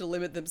would then have to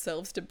limit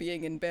themselves to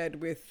being in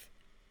bed with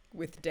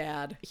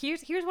dad.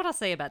 Here's what I'll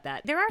say about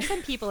that. There are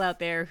some people out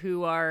there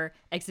who are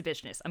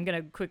exhibitionists. I'm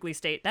going to quickly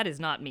state that is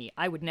not me.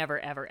 I would never,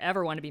 ever,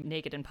 ever want to be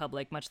naked in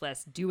public, much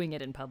less doing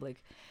it in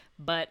public.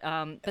 But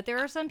there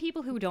are some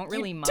people who don't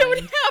really mind. Don't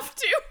have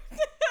to.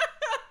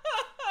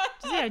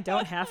 Did you say I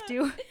don't have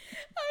to?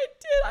 I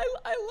did.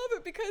 I love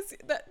it because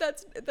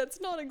that's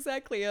not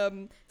exactly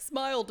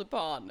smiled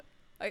upon.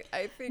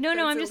 I think no, I'm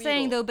illegal. just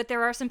saying though, but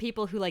there are some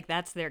people who like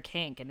that's their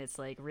kink, and it's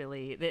like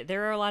really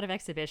there are a lot of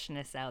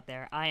exhibitionists out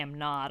there. I am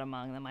not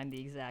among them. I'm the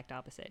exact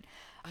opposite.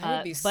 I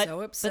would be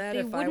so upset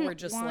if I were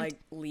just like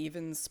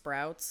leaving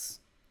Sprouts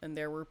and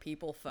there were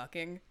people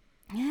fucking.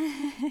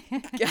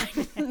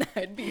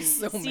 I'd be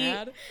so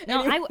mad.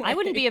 No, anyway. I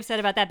wouldn't be upset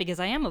about that because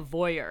I am a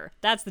voyeur.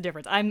 That's the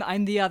difference.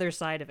 I'm the other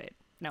side of it.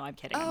 No, I'm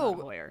kidding. I'm not a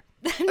voyeur.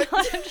 No,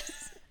 I'm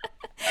just...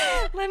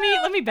 let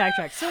me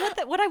backtrack. So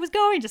what I was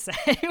going to say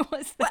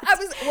was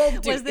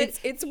that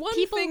it's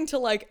one thing to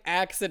like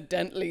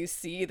accidentally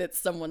see that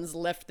someone's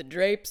left the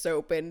drapes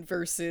open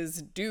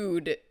versus,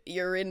 dude,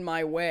 you're in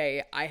my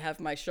way. I have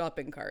my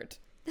shopping cart.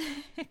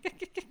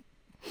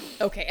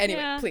 Okay,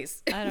 anyway,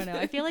 please. I don't know.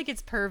 I feel like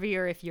it's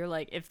pervier if you're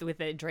like, if with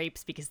the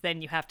drapes, because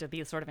then you have to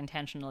be sort of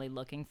intentionally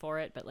looking for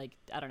it. But like,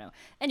 I don't know.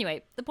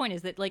 Anyway, the point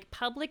is that like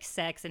public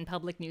sex and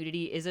public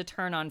nudity is a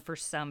turn on for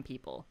some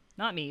people.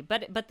 Not me,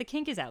 but the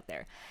kink is out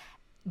there.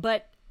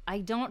 But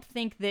I don't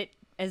think that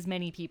as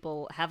many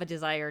people have a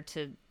desire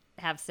to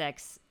have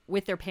sex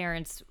with their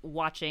parents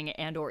watching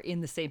and or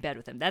in the same bed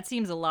with them. That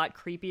seems a lot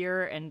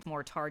creepier and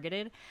more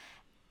targeted.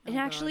 And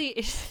actually,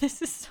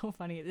 this is so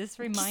funny. This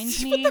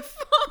reminds me.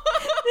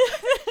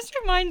 This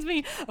reminds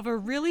me of a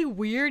really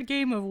weird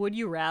game of Would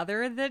You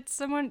Rather that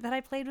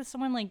I played with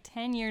someone like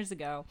 10 years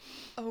ago.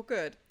 Oh,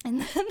 good.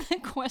 And then the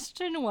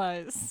question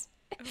was,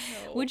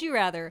 would you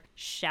rather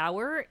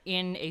shower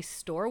in a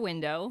store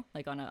window,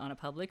 like on a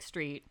public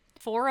street,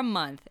 for a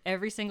month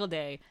every single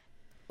day,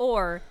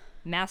 or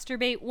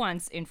masturbate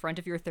once in front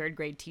of your third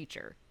grade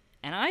teacher?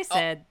 And I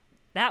said.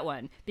 That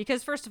one.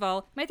 Because first of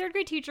all, my third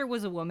grade teacher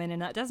was a woman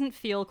and that doesn't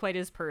feel quite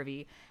as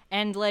pervy.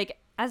 And like,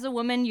 as a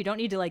woman, you don't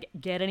need to like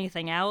get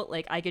anything out.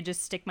 Like I could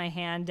just stick my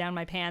hand down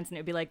my pants and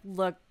it would be like,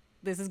 look,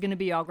 this is going to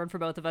be awkward for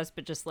both of us,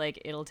 but just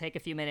like, it'll take a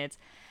few minutes.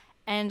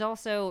 And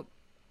also,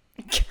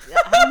 I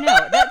don't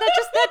know, that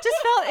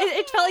just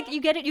felt like you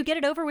get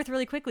it over with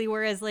really quickly.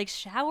 Whereas like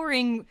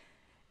showering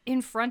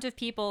in front of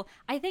people,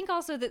 I think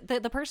also that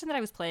the person that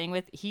I was playing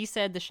with, he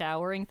said the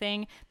showering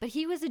thing, but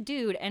he was a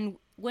dude. And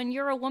when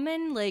you're a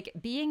woman, like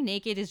being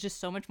naked is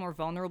just so much more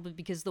vulnerable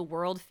because the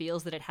world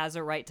feels that it has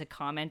a right to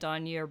comment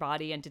on your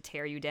body and to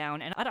tear you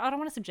down. And I don't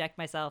want to subject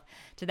myself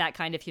to that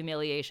kind of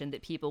humiliation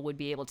that people would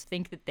be able to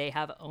think that they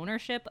have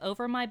ownership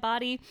over my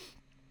body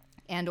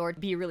and or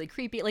be really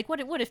creepy. Like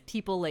what if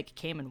people like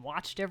came and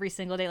watched every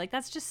single day? Like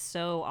that's just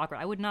so awkward.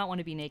 I would not want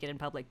to be naked in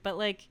public, but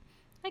like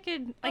I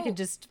could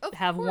just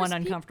have one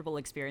uncomfortable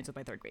experience with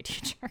my third grade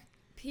teacher.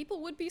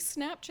 People would be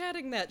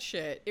Snapchatting that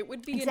shit. It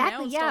would be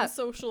announced on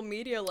social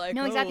media like,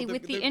 no, exactly.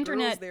 With the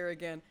internet there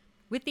again.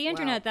 With the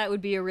internet, that would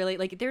be a really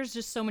like. There's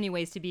just so many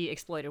ways to be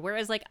exploited.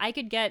 Whereas like I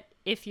could get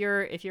if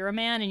you're a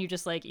man and you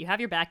just like you have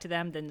your back to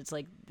them, then it's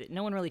like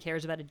no one really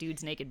cares about a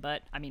dude's naked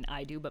butt. I mean,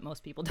 I do, but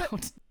most people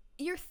don't.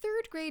 Your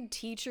third grade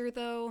teacher,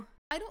 though,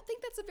 I don't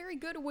think that's a very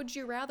good would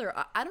you rather.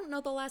 I don't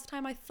know the last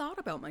time I thought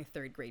about my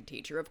third grade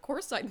teacher. Of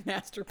course I'd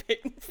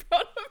masturbate in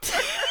front of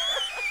her.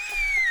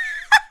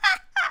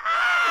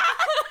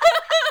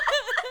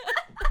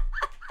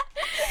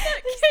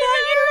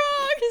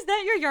 Is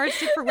that your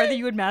yardstick for whether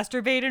you would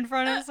masturbate in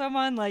front of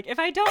someone? Like, if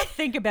I don't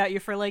think about you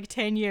for like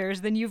 10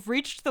 years, then you've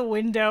reached the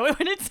window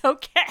and it's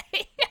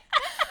okay.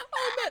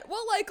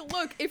 Well, like,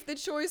 look, if the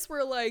choice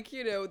were like,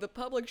 you know, the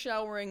public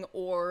showering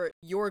or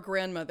your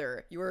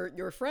grandmother,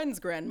 your friend's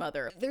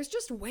grandmother, there's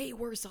just way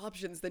worse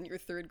options than your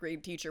third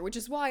grade teacher, which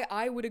is why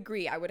I would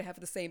agree. I would have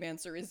the same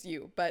answer as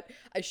you, but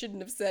I should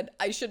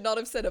not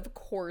have said of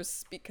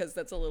course, because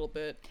that's a little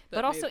bit.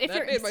 But also, if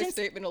you're, made my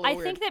statement a little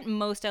weird. I think that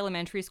most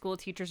elementary school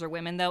teachers are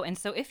women, though, and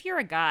so if you're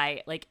a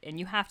guy, like, and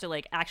you have to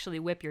like actually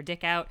whip your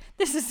dick out,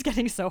 this is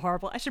getting so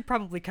horrible. I should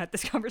probably cut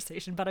this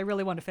conversation, but I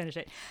really want to finish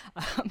it.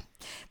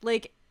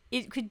 Like.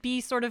 It could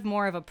be sort of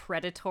more of a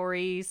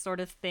predatory sort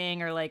of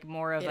thing, or like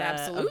more of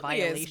a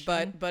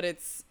violation.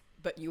 Is,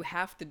 but you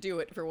have to do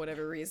it for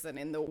whatever reason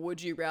in the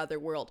would you rather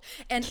world.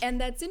 And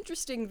that's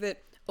interesting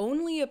that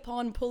only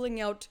upon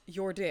pulling out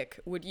your dick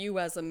would you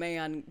as a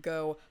man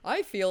go,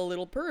 I feel a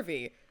little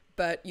pervy.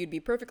 But you'd be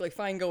perfectly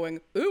fine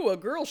going, ooh, a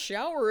girl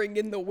showering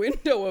in the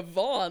window of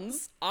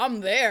Vaughn's.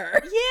 I'm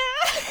there.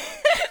 Yeah.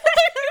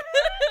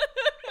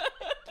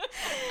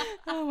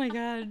 Oh my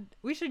god.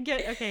 We should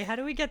okay, how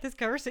do we get this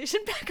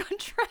conversation back on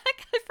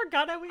track? I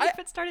forgot how we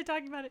even started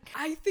talking about it.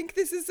 I think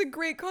this is a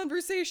great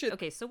conversation.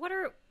 Okay, so what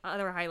are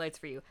other highlights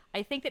for you?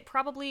 I think that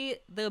probably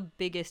the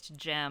biggest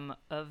gem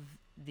of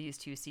these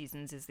 2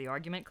 seasons is the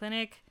argument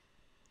clinic.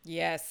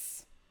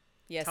 Yes.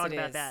 Yes, Talk it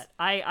about is. that.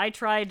 I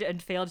tried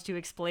and failed to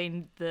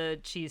explain the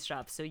cheese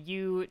shop, so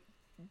you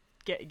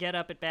get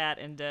up at bat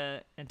and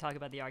talk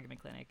about the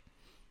argument clinic.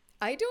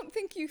 I don't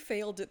think you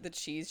failed at the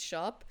cheese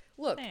shop.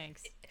 Look,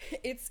 Thanks.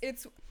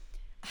 It's.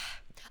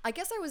 I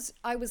guess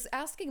I was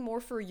asking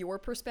more for your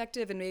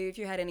perspective, and maybe if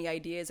you had any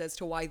ideas as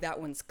to why that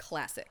one's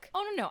classic.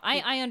 Oh no,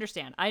 I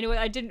understand. I know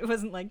it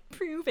wasn't like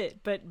prove it,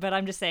 but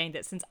I'm just saying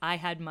that since I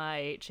had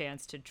my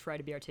chance to try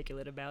to be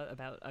articulate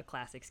about a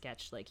classic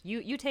sketch, like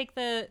you take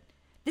the.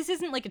 This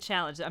isn't like a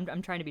challenge.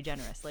 I'm trying to be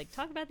generous. Like,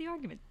 talk about the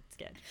argument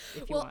sketch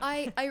if you want.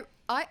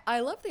 I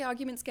love the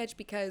argument sketch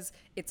because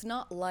it's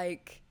not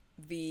like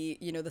the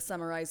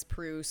Summarize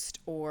Proust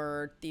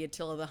or the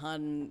Attila the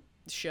Hun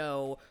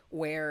show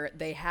where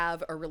they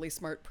have a really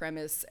smart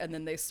premise and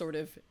then they sort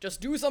of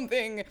just do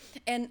something.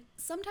 And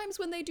sometimes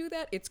when they do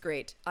that, it's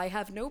great. I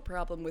have no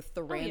problem with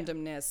the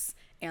randomness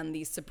and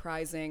the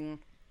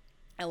surprising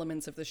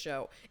elements of the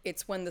show.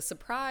 It's when the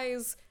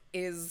surprise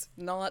is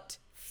not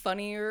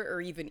funnier or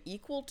even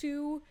equal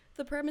to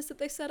the premise that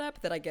they set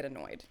up that I get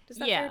annoyed. Is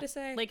that fair to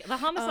say? Like, the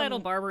homicidal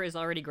barber is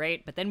already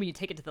great, but then when you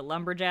take it to the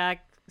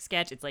lumberjack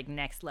sketch, it's like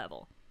next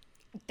level.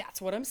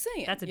 That's what I'm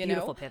saying. That's a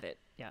beautiful pivot.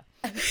 Yeah.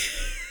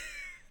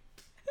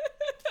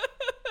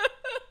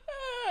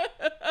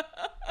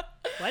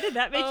 Why did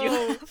that make you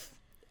laugh?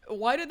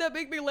 Why did that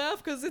make me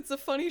laugh? Because it's a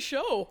funny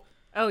show.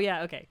 Oh,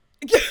 yeah, okay.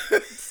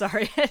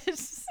 Sorry.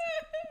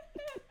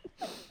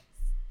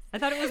 I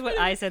thought it was what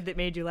I said that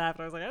made you laugh.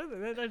 I was like,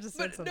 I just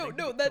said something.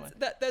 No,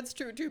 that's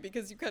true too,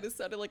 because you kind of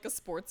sounded like a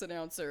sports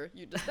announcer.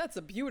 That's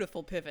a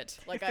beautiful pivot.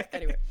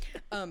 Anyway,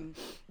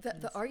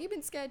 the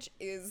argument sketch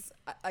is,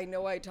 I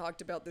know I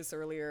talked about this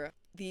earlier,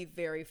 the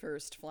very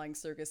first Flying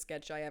Circus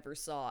sketch I ever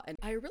saw. And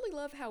I really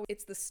love how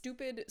it's the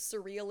stupid,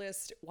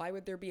 surrealist, why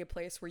would there be a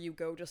place where you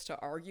go just to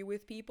argue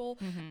with people?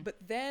 Mm-hmm. But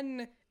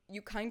then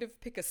you kind of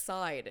pick a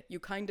side. You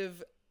kind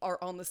of are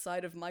on the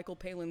side of Michael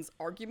Palin's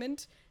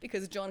argument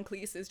because John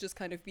Cleese is just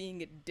kind of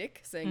being a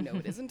dick, saying, no,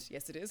 it isn't.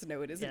 Yes, it is.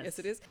 No, it isn't. Yes,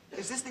 it is.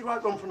 Is this the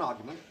right one for an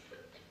argument?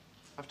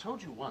 I've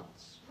told you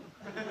once.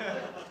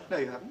 No,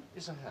 you haven't.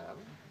 Yes, I have.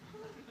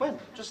 When?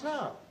 Just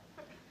now.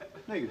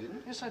 No, you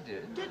didn't. Yes, I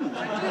did. Didn't.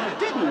 I did.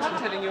 Didn't.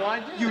 I'm telling you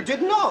I did. You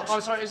did not. Oh,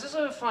 I'm sorry. Is this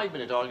a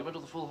 5-minute argument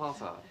or the full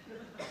half hour?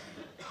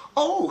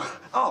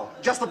 Oh,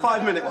 just the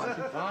 5-minute one.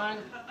 Fine.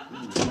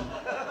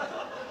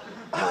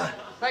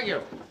 Thank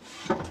you.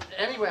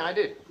 Anyway, I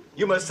did.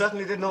 You most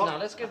certainly did not. Now,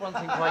 let's get one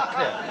thing quite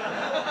clear.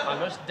 I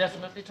most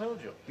definitely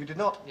told you. You did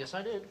not. Yes,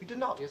 I did. You did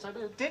not. Yes, I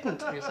did.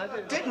 Didn't. Yes, I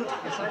did. Didn't.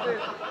 Yes, I did.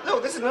 No,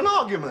 this isn't an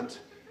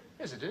argument.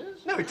 Yes, it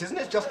is. No, it isn't.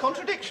 It's just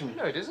contradiction.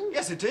 No, it isn't.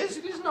 Yes, it is.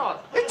 It is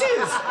not. It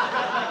is.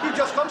 You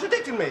just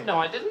contradicted me. No,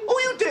 I didn't. Oh,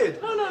 you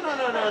did.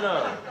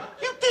 No.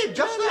 You did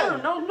just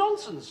then. No,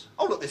 nonsense.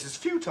 Oh, look, this is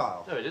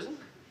futile. No, it isn't.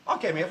 I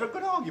came here for a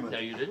good argument. No,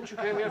 you didn't. You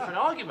came here for an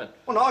argument.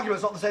 Well, an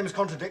argument's not the same as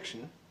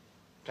contradiction.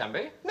 Can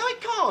be. No,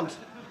 it can't.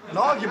 An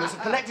argument's a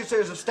connected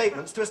series of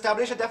statements to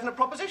establish a definite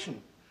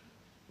proposition.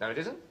 No, it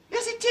isn't.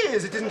 Yes, it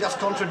is. It isn't just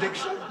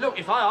contradiction. Look,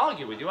 if I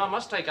argue with you, I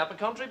must take up a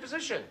contrary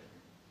position.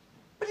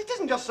 But it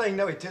isn't just saying,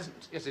 no, it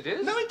isn't. Yes, it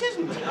is. No, it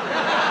isn't.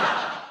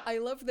 I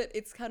love that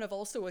it's kind of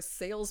also a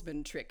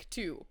salesman trick,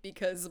 too,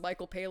 because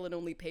Michael Palin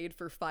only paid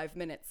for 5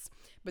 minutes,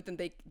 but then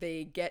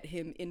they get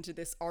him into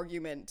this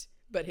argument,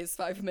 but his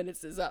 5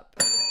 minutes is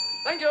up.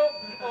 Thank you.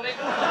 Morning.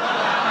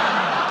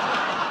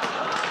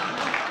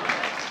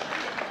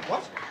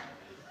 What?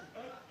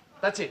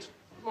 That's it.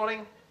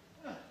 Morning.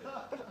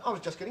 But I was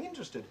just getting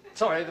interested.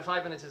 Sorry, the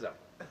 5 minutes is up.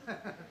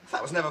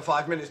 That was never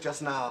 5 minutes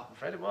just now. I'm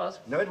afraid it was.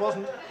 No, it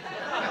wasn't.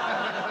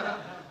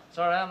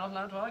 Sorry, I'm not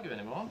allowed to argue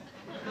anymore.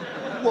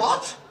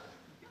 What?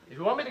 If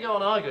you want me to go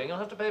on arguing, you'll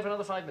have to pay for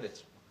another 5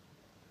 minutes.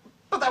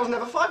 But that was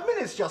never 5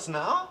 minutes just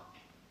now.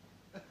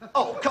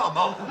 Oh, come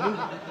on.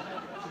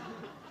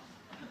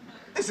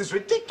 This is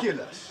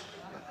ridiculous.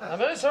 I'm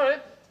very sorry,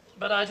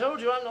 but I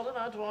told you I'm not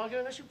allowed to argue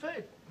unless you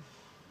pay.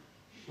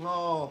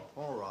 Oh,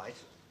 all right.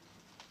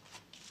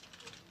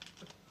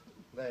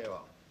 There you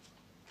are.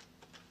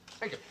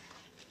 Thank you.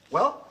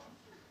 Well,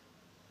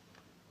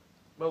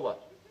 Well,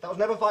 what? that was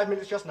never 5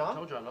 minutes just I now.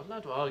 told you I'm not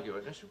allowed to argue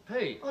unless you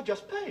pay. I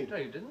just paid. No,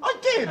 you didn't. I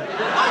did.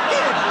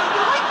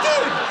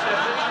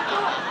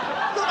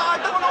 Look, I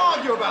don't want to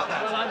argue about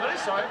that. Well, I'm very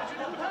sorry, but you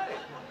didn't pay.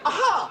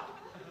 Aha!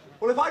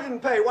 Well, if I didn't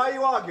pay, why are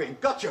you arguing?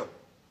 Gotcha.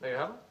 No, you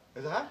haven't.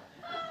 Is that?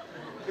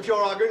 If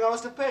you're arguing, I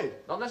must have paid.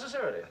 Not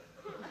necessarily.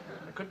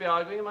 I could be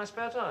arguing in my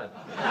spare time.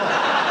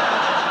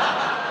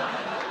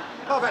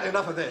 I've had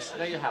enough of this.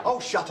 No, you haven't. Oh,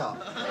 shut up.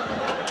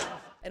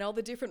 And all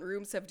the different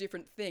rooms have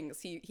different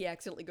things. He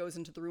accidentally goes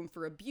into the room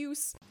for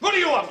abuse. What do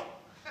you want?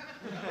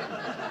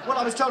 Well,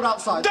 I was told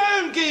outside.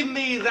 Don't give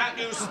me that,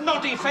 you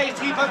snotty-faced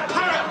heap of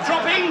parrot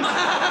droppings!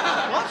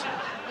 What?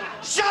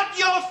 Shut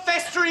your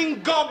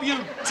festering gob, you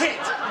tit!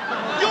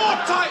 Your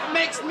type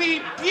makes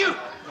me puke!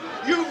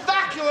 You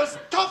vacuous,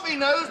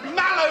 toffee-nosed,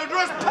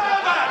 malodorous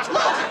pervert!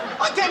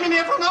 Look! I came in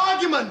here for an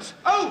argument!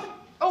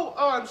 Oh,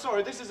 I'm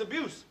sorry, this is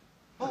abuse.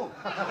 Oh,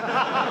 I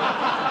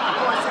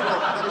see. Well,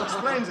 that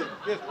explains it.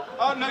 Yes.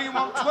 Oh, no, you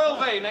want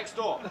 12A next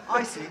door.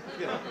 I see.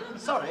 Yeah.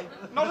 Sorry.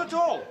 Not at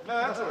all. No,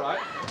 that's all right.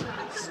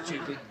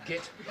 Stupid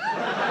git.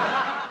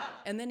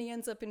 And then he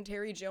ends up in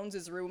Terry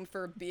Jones's room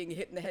for being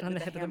hit in the head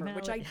with a hammer,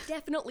 which I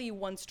definitely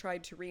once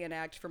tried to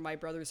reenact for my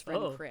brother's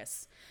friend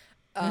Chris.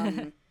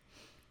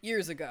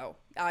 Years ago.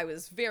 I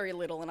was very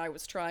little and I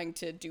was trying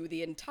to do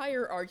the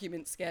entire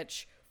argument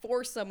sketch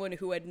for someone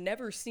who had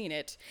never seen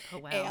it. Oh,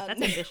 wow.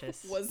 And That's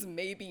ambitious. was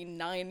maybe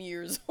 9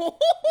 years old.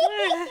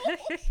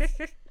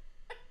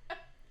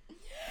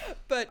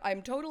 But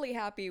I'm totally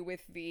happy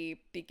with the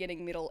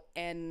beginning, middle,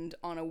 end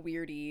on a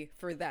weirdie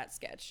for that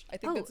sketch. I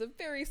think that's a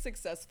very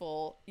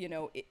successful,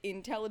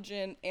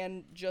 intelligent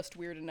and just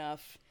weird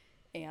enough.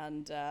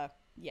 And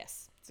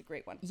yes, it's a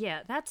great one.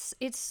 Yeah,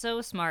 it's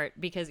so smart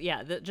because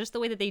just the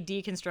way that they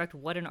deconstruct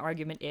what an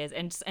argument is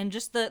and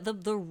just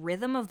the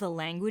rhythm of the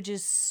language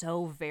is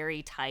so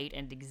very tight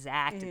and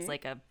exact.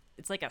 Mm-hmm.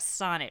 It's like a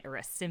sonnet or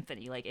a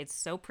symphony. Like, it's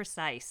so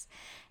precise.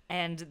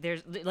 And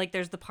there's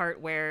the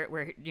part where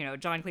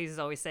John Cleese is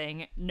always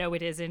saying no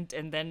it isn't,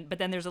 but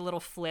then there's a little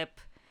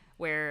flip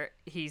where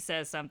he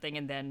says something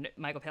and then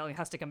Michael Palin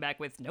has to come back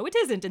with no it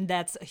isn't, and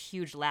that's a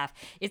huge laugh.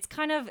 It's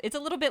a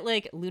little bit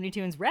like Looney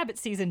Tunes rabbit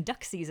season,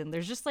 duck season.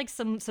 There's just like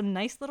some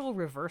nice little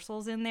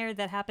reversals in there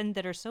that happen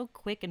that are so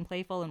quick and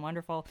playful and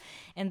wonderful.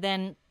 And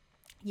then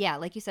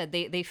like you said,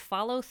 they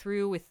follow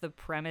through with the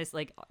premise,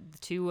 like,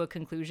 to a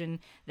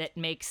conclusion that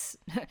makes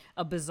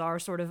a bizarre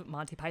sort of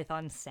Monty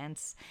Python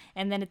sense.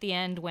 And then at the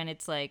end, when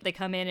it's like they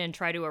come in and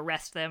try to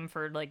arrest them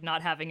for like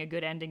not having a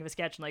good ending of a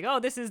sketch, and like, oh,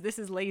 this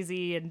is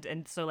lazy,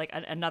 and so like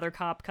another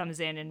cop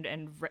comes in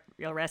and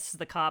arrests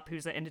the cop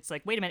and it's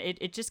like, wait a minute,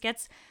 it just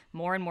gets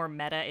more and more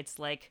meta. It's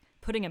like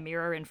putting a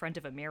mirror in front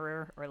of a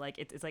mirror, or like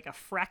it's like a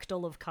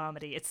fractal of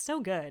comedy. It's so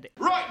good.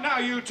 Right now,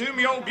 you two,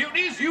 me old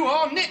beauties, you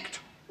are nicked.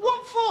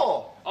 What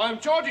for? I'm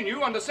charging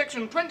you under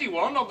Section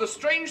 21 of the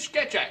Strange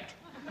Sketch Act.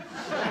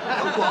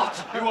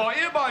 What? You are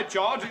hereby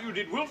charged that you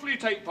did willfully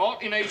take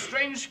part in a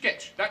strange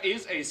sketch. That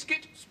is, a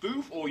skit,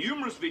 spoof, or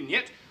humorous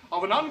vignette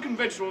of an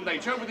unconventional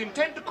nature with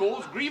intent to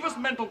cause grievous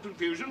mental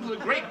confusion to the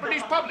great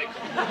British public.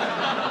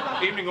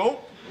 Evening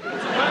all.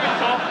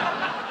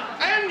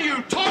 And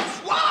you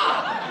toss.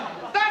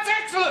 Wow! That's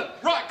excellent!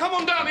 Right, come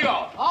on down the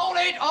yard. Hold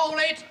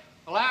it.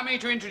 Allow me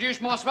to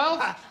introduce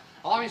myself.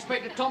 I'm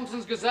Inspector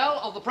Thompson's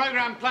Gazelle of the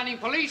Programme Planning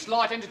Police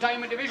Light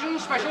Entertainment Division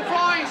Special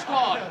Flying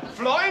Squad.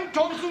 Flying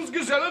Thompson's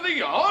Gazelle of the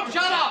yard?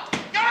 Shut up!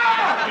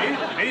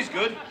 Ah! He's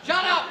good.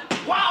 Shut up!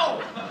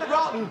 Wow!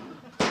 Rotten.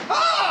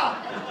 Ah!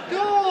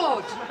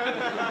 Good!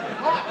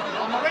 Right,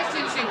 I'm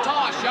arresting this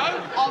entire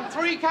show on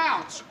 3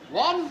 counts.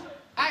 1,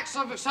 acts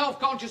of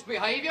self-conscious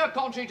behaviour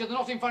contrary to the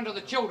Not in Front of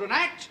the Children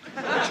Act.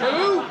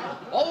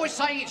 2, always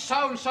saying it's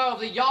so-and-so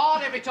of the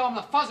yard every time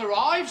the fuzz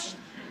arrives.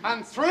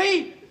 And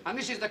 3, and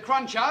this is the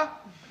cruncher,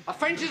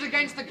 offences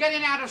against the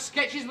getting out of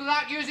sketches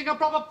without using a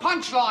proper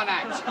punchline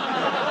act.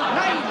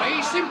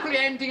 Namely, simply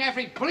ending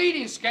every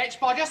bleeding sketch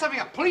by just having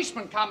a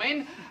policeman come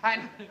in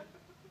and...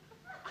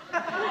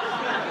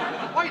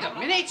 Wait a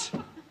minute.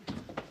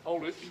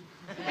 Hold it.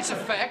 It's a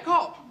fair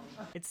cop.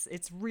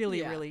 It's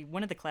really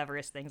one of the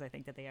cleverest things I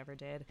think that they ever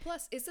did.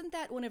 Plus, isn't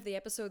that one of the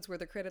episodes where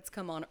the credits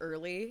come on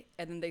early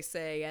and then they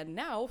say, and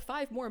now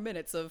 5 more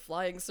minutes of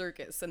Flying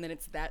Circus, and then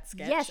it's that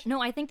sketch? Yes,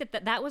 no, I think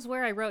that was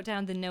where I wrote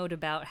down the note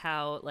about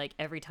how, like,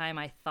 every time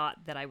I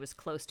thought that I was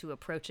close to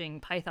approaching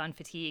Python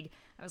fatigue,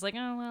 I was like,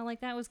 oh, well, like,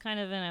 that was kind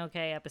of an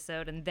okay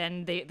episode. And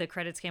then the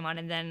credits came on,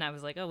 and then I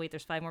was like, oh, wait,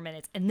 there's 5 more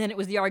minutes. And then it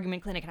was the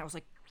argument clinic, and I was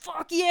like,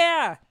 fuck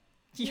yeah!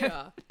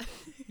 Yeah.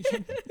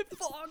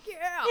 Fuck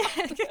yeah!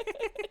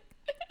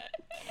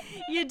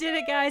 You did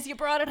it, guys. You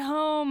brought it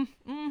home.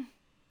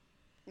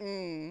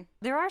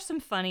 There are some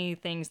funny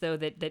things, though,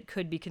 that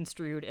could be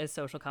construed as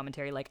social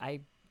commentary. Like,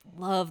 I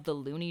love the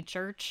Looney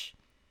Church.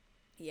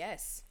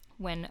 Yes.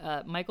 When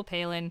Michael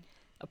Palin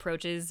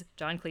approaches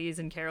John Cleese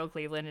and Carol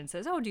Cleveland and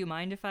says, "Oh, do you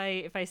mind if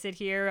I sit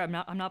here? I'm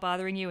not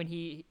bothering you." And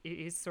he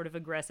is sort of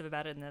aggressive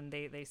about it, and then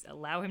they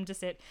allow him to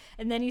sit.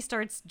 And then he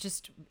starts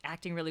just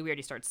acting really weird.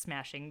 He starts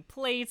smashing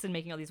plates and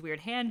making all these weird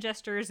hand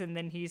gestures, and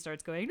then he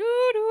starts going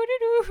doo doo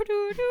doo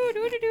doo doo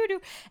doo doo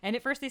doo. And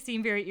at first they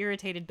seem very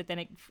irritated, but then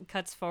it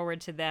cuts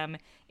forward to them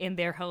in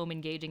their home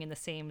engaging in the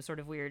same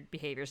sort of weird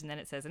behaviors. And then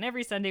it says, "And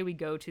every Sunday we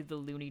go to the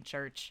Looney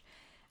Church."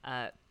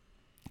 And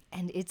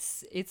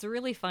it's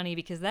really funny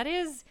because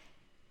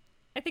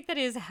I think that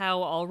is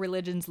how all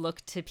religions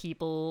look to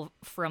people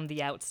from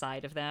the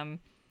outside of them.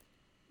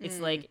 It's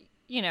like,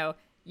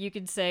 you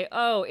could say,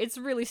 oh, it's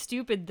really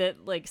stupid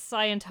that, like,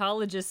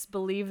 Scientologists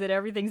believe that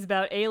everything's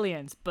about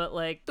aliens, but,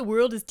 like, the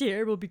world is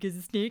terrible because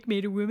a snake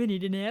made a woman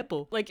eat an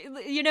apple. Like,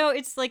 you know,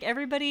 it's like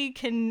everybody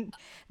can...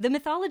 The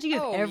mythology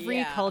of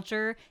every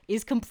culture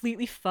is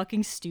completely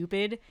fucking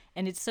stupid,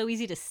 and it's so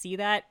easy to see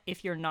that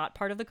if you're not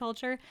part of the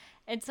culture.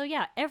 And so,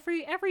 yeah,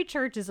 every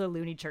church is a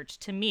loony church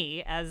to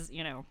me, as,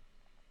 you know,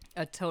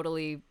 a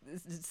totally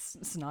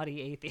snotty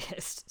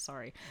atheist.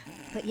 Sorry.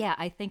 But yeah,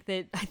 I think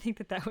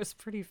that was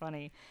pretty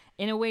funny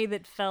in a way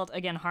that felt,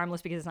 again,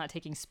 harmless because it's not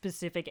taking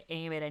specific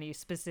aim at any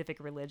specific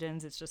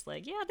religions. It's just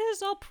like, yeah, this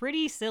is all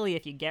pretty silly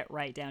if you get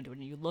right down to it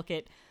and you look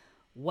at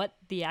what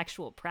the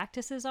actual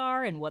practices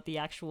are and what the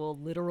actual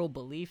literal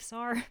beliefs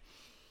are.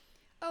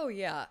 Oh,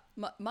 yeah.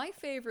 My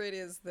favorite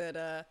is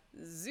that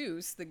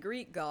Zeus, the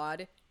Greek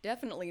god,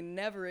 definitely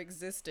never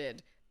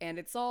existed. And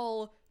it's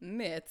all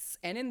myths,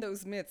 and in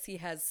those myths he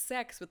has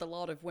sex with a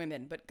lot of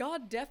women, but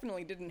God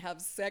definitely didn't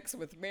have sex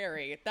with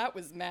Mary. That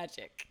was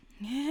magic.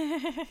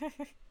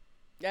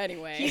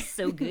 Anyway. He's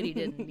so good he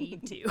didn't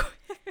need to.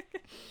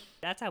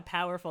 That's how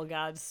powerful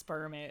God's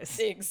sperm is.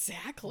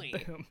 Exactly.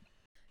 Boom.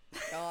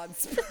 God's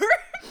sperm.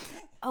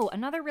 Oh,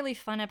 another really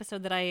fun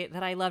episode that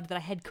I loved that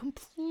I had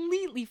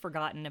completely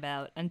forgotten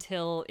about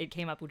until it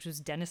came up, which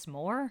was Dennis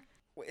Moore.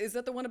 Is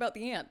that the one about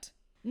the ant?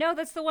 No,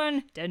 that's the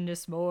one.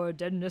 Dennis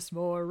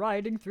Moore,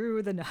 riding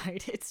through the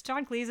night. It's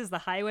John Cleese as the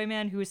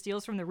highwayman who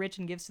steals from the rich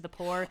and gives to the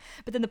poor,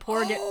 but then the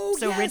poor get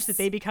so rich that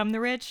they become the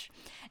rich.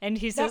 And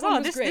he says,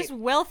 this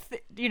wealth,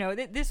 you know,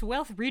 this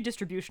wealth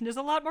redistribution is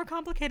a lot more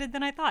complicated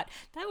than I thought.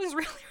 That was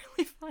really,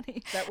 really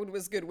funny. That one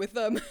was good with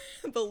the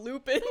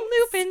Lupins.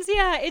 Lupins,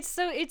 yeah. It's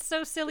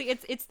so silly.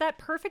 It's that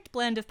perfect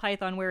blend of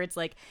Python where it's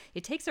like,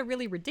 it takes a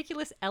really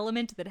ridiculous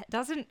element that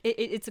doesn't,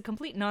 it's a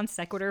complete non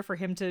sequitur for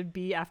him to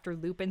be after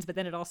Lupins, but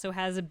then it also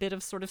has a bit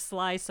of sort of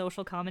sly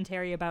social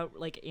commentary about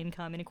like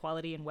income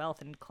inequality and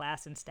wealth and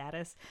class and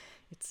status.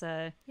 It's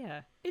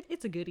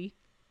it's a goodie.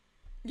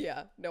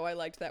 Yeah, no, I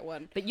liked that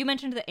one. But you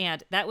mentioned the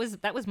ant. That was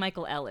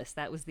Michael Ellis.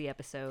 That was the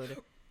episode.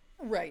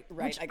 Right.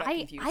 I got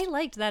confused. I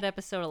liked that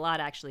episode a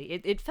lot, actually.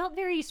 It felt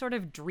very sort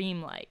of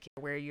dreamlike,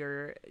 where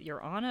you're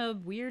on a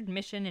weird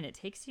mission and it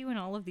takes you in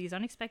all of these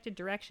unexpected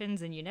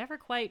directions and you never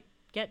quite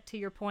get to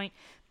your point.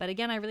 But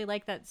again, I really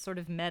like that sort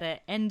of meta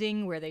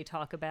ending where they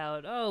talk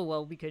about, oh,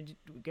 well, we could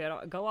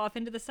go off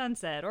into the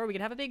sunset, or we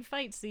could have a big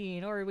fight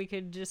scene, or we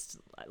could just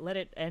let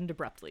it end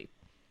abruptly.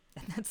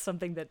 And that's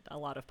something that a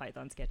lot of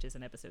Python sketches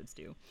and episodes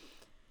do.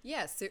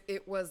 Yes,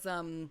 it was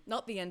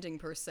not the ending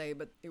per se,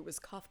 but it was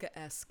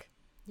Kafka-esque.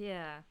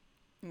 Yeah.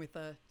 With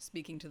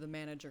speaking to the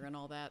manager and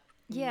all that.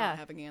 Yeah. Not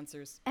having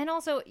answers. And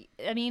also,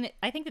 I mean,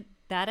 I think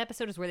that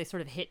episode is where they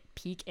sort of hit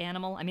peak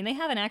animal. I mean, they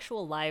have an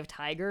actual live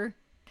tiger.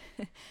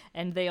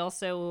 And they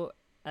also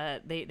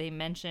they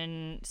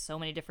mention so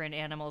many different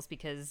animals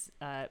because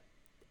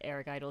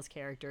Eric Idle's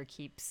character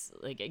keeps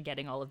like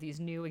getting all of these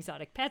new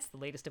exotic pets, the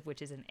latest of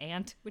which is an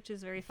ant, which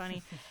is very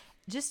funny.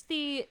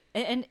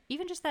 And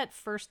even just that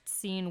first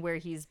scene where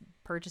he's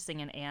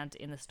purchasing an ant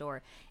in the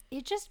store,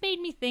 it just made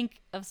me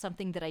think of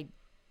something that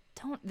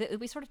that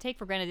we sort of take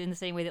for granted in the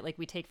same way that like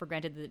we take for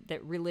granted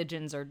that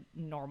religions are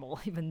normal,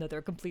 even though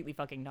they're completely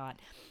fucking not.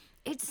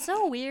 It's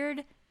so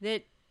weird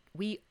that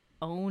we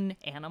own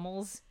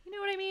animals. You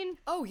know what I mean?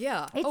 Oh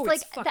yeah. It's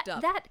like it's fucked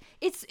up.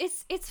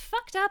 It's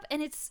fucked up,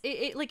 and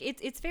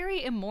it's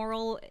very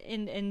immoral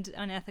and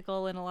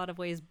unethical in a lot of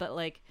ways. But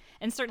like,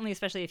 and certainly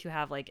especially if you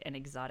have like an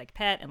exotic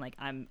pet, and like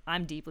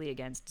I'm deeply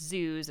against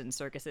zoos and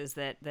circuses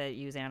that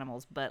use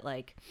animals. But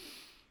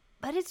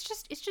it's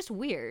just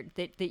weird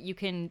that you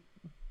can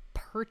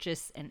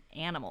purchase an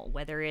animal,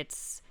 whether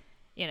it's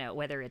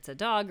a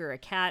dog or a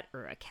cat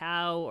or a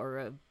cow or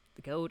a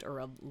goat or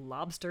a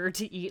lobster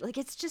to eat. Like,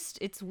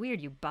 it's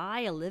weird. You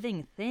buy a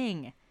living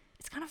thing.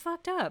 It's kind of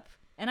fucked up.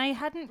 And I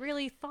hadn't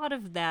really thought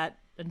of that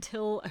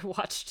until I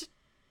watched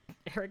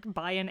Eric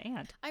buy an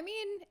ant. I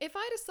mean, if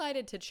I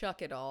decided to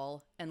chuck it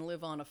all and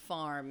live on a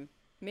farm,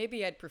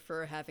 maybe I'd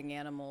prefer having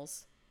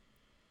animals.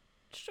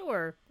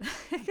 Sure.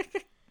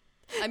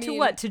 I mean, to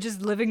what? To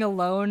just living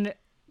alone?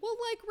 Well,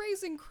 like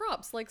raising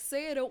crops. Like,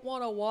 say I don't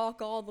want to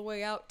walk all the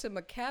way out to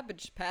my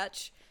cabbage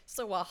patch,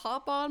 so I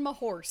hop on my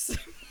horse.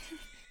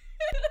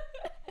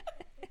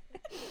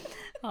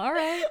 All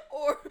right.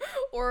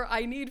 Or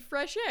I need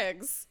fresh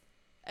eggs.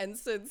 And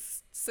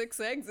since 6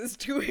 eggs is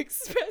too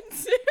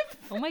expensive.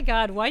 Oh my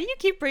god, why do you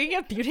keep bringing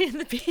up Beauty and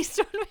the Beast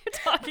when we're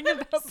talking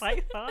about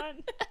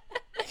Python?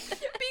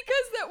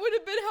 Because that would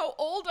have been how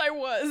old I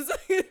was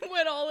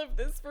when all of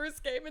this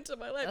first came into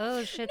my life.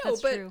 Oh shit,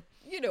 that's true.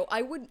 You know,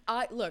 I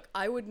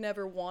would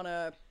never want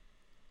to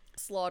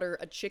slaughter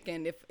a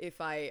chicken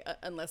if I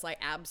unless I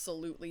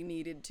absolutely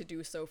needed to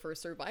do so for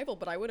survival,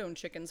 but I would own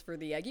chickens for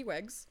the eggy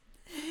eggs.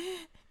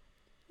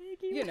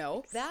 You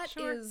know, that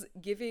is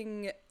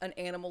giving an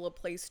animal a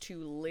place to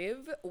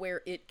live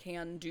where it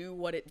can do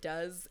what it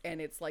does,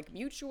 and it's like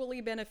mutually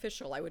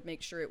beneficial. I would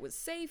make sure it was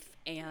safe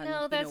and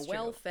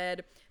well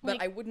fed,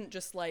 but I wouldn't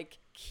just like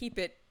keep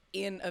it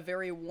in a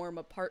very warm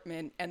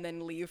apartment and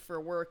then leave for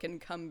work and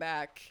come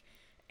back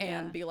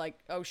and be like,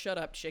 "Oh, shut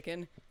up,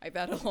 chicken. I've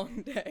had a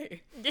long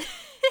day."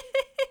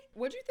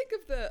 What do you think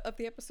of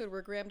the episode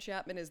where Graham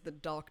Chapman is the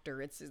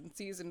doctor? It's in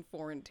season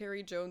 4, and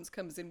Terry Jones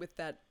comes in with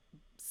that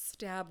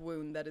stab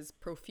wound that is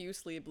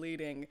profusely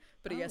bleeding,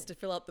 but he has to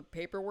fill out the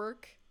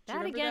paperwork. Do you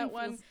remember that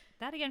one?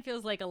 That again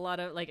feels like a lot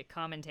of like a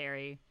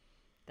commentary.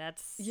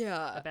 That's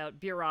Yeah. about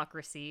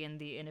bureaucracy and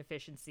the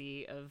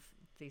inefficiency of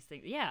these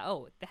things. Yeah.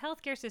 Oh, the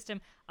healthcare system.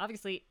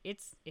 Obviously,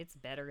 it's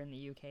better in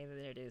the UK than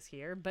it is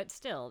here, but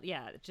still,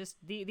 yeah, just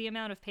the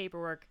amount of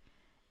paperwork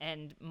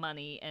and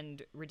money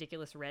and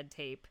ridiculous red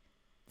tape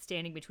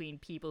standing between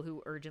people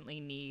who urgently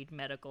need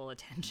medical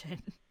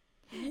attention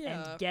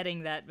and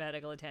getting that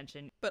medical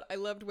attention. But I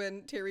loved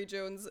when Terry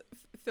Jones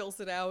fills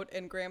it out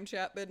and Graham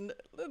Chapman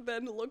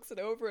then looks it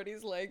over and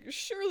he's like,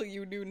 "Surely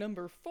you knew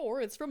number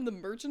 4. It's from The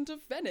Merchant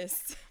of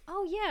Venice."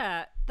 Oh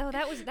yeah. Though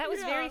that was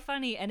very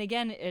funny and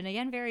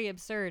again very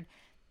absurd.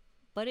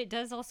 But it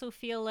does also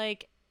feel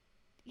like,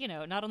 you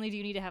know, not only do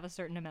you need to have a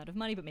certain amount of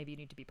money, but maybe you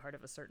need to be part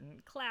of a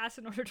certain class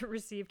in order to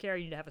receive care.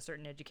 You need to have a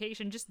certain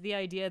education. Just the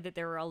idea that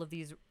there are all of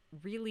these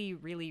really,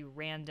 really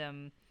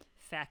random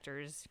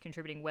factors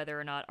contributing whether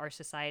or not our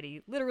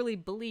society literally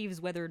believes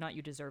whether or not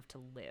you deserve to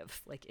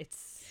live. Like,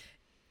 it's...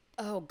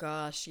 Oh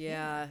gosh,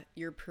 yeah.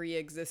 Your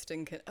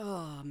pre-existing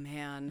oh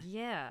man.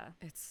 Yeah.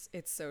 It's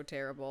so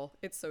terrible.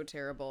 It's so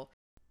terrible.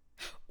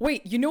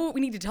 Wait, you know what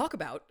we need to talk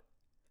about?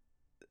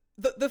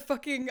 The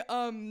fucking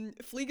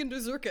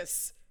Fliegende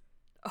Circus.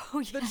 Oh,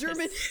 yes. The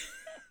German.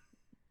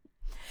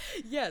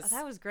 Yes. Oh,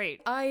 that was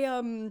great. I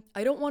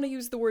don't want to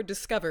use the word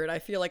discovered. I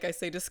feel like I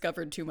say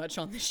discovered too much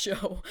on the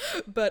show.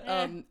 But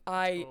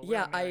I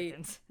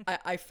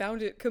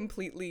found it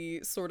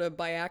completely sort of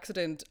by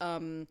accident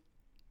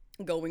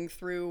going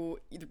through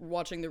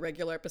watching the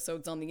regular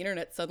episodes on the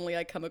internet. Suddenly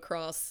I come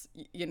across,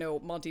 you know,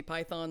 Monty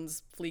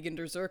Python's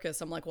Fliegender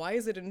Circus. I'm like, why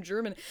is it in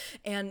German?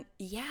 And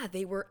yeah,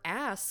 they were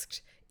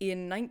asked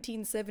in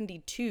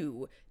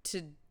 1972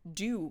 to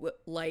do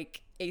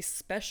like a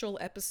special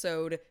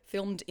episode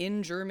filmed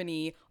in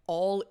Germany,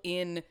 all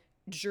in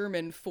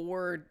German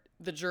for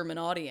the German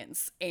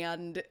audience.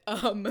 And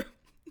anyway,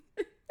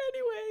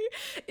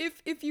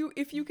 if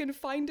you can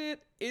find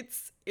it,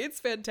 it's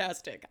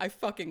fantastic. I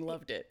fucking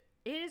loved it.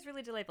 It is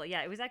really delightful.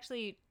 Yeah, it was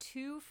actually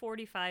 2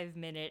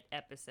 45-minute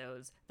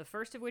episodes, the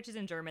first of which is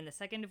in German, the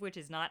second of which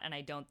is not, and I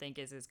don't think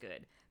is as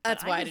good.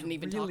 That's why I didn't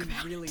even talk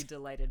about it. Really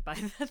delighted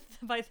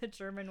by the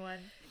German one.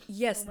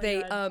 Yes, Oh my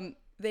they God.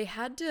 they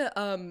had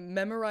to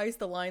memorize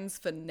the lines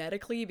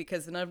phonetically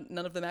because none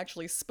of them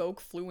actually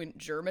spoke fluent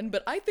German,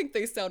 but I think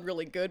they sound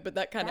really good, but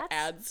that kind of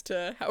adds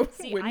to how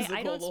whimsical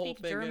I don't the whole speak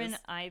thing German is.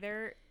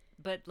 either,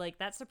 but like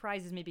that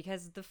surprises me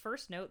because the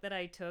first note that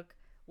I took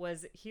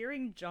was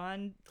hearing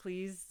John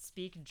Cleese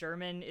speak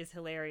German is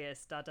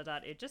hilarious, ...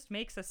 It just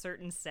makes a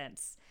certain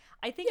sense.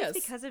 I think Yes.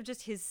 it's because of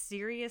just his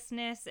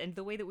seriousness and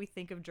the way that we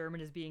think of German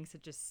as being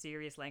such a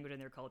serious language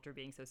and their culture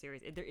being so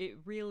serious. It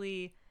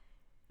really...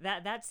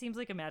 That seems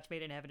like a match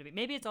made in heaven to me.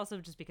 Maybe it's also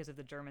just because of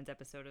the Germans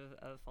episode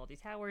of Fawlty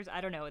Towers.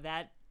 I don't know.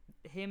 That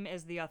him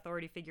as the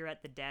authority figure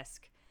at the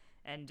desk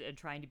and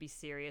trying to be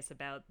serious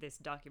about this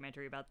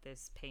documentary about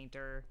this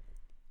painter.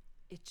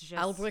 It's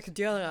just... Albrecht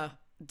Dürer.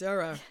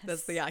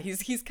 That's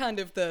he's kind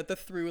of the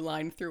through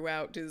line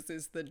throughout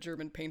is the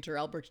German painter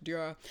Albrecht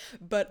Dürer.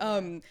 But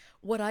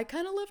what I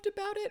kind of loved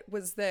about it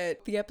was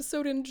that the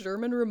episode in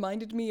German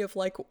reminded me of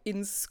like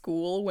in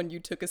school when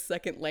you took a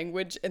second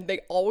language and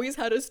they always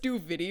had us do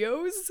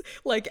videos,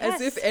 like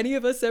as if any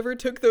of us ever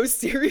took those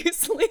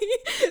seriously.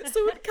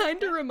 So it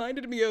kind of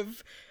reminded me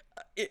of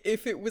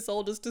if it was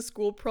all just a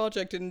school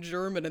project in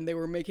German and they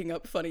were making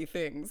up funny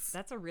things.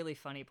 That's a really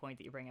funny point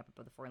that you bring up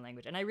about the foreign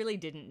language. And I really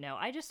didn't know.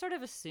 I just sort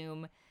of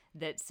assume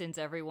that since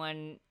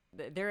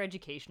their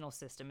educational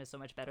system is so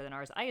much better than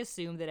ours, I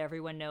assume that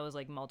everyone knows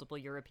like multiple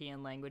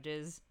European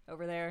languages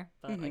over there.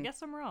 But I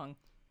guess I'm wrong.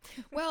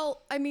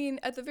 Well, I mean,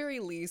 at the very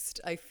least,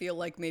 I feel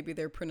like maybe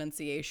their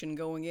pronunciation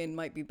going in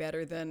might be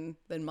better than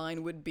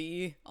mine would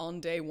be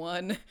on day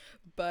one.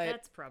 But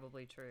That's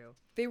probably true.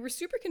 they were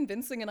super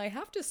convincing, and I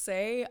have to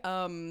say,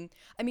 I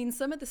mean,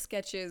 some of the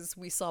sketches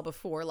we saw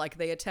before, like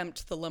they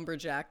attempt the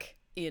lumberjack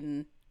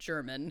in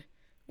German,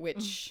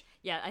 which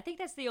Yeah, I think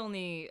that's the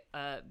only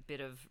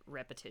bit of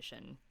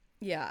repetition.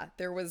 yeah,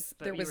 there was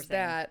you were saying-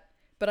 that.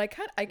 But I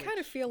kind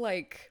of feel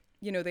like,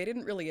 you know, they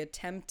didn't really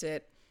attempt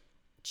at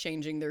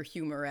changing their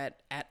humor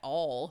at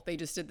all. They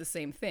just did the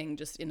same thing,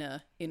 just in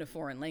a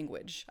foreign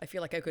language. I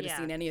feel like I could have Yeah.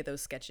 seen any of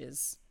those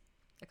sketches.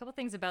 A couple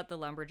things about the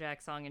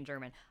lumberjack song in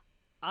German.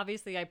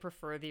 Obviously, I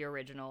prefer the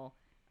original.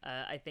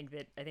 I think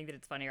that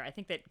it's funnier. I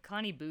think that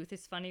Connie Booth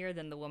is funnier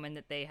than the woman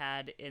that they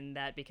had in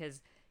that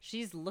because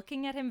she's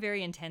looking at him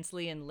very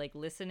intensely and like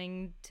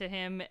listening to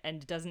him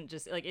and doesn't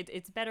just like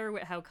it's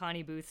better how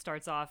Connie Booth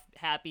starts off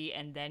happy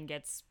and then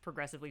gets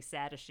progressively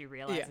sad as she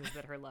realizes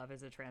that her love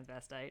is a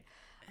transvestite.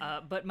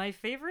 But my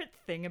favorite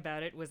thing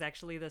about it was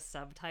actually the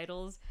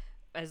subtitles.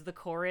 As the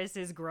chorus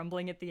is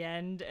grumbling at the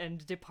end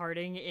and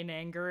departing in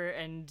anger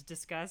and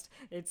disgust,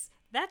 it's,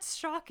 "That's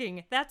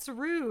shocking. That's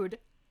rude.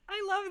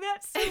 I love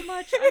that so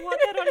much. I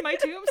want that on my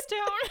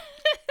tombstone.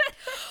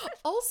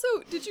 Also,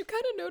 did you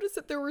kind of notice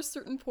that there were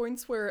certain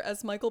points where,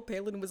 as Michael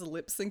Palin was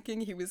lip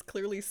syncing, he was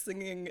clearly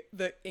singing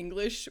the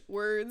English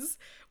words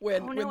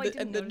when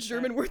the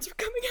German words were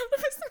coming out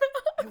of his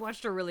mouth? I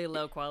watched a really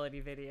low quality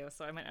video,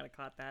 so I might not have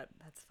caught that.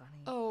 That's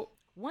funny. Oh,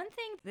 One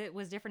thing that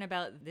was different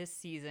about this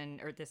season,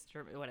 or this,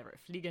 whatever,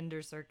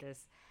 Fliegender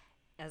Circus,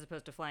 as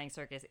opposed to Flying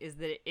Circus, is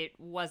that it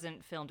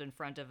wasn't filmed in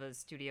front of a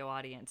studio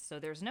audience. So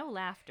there's no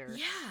laughter.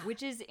 Yeah.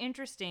 Which is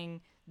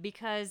interesting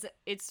because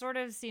it sort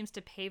of seems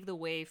to pave the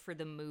way for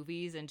the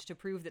movies and to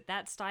prove that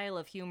that style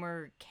of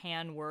humor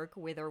can work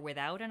with or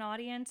without an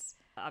audience.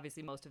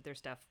 Obviously, most of their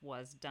stuff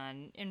was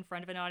done in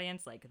front of an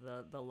audience, like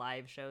the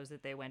live shows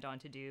that they went on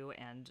to do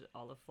and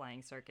all of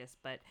Flying Circus.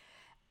 But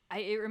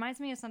it reminds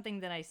me of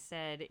something that I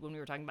said when we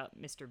were talking about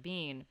Mr.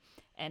 Bean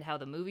and how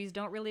the movies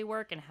don't really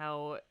work and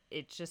how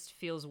it just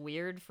feels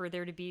weird for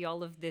there to be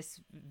all of this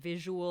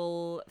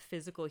visual,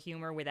 physical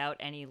humor without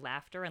any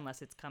laughter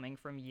unless it's coming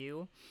from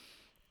you.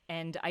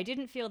 And I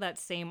didn't feel that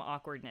same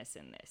awkwardness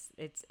in this.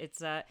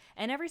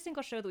 And every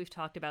single show that we've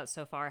talked about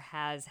so far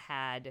has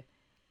had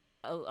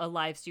a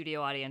live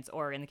studio audience,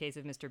 or in the case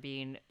of Mr.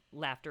 Bean,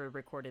 laughter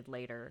recorded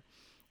later.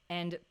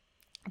 And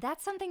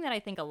that's something that I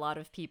think a lot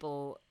of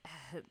people,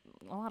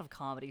 a lot of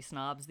comedy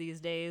snobs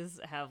these days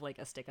have like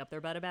a stick up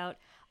their butt about.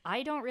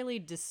 I don't really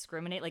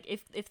discriminate. Like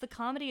if the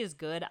comedy is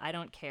good, I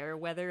don't care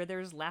whether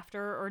there's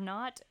laughter or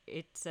not.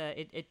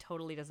 It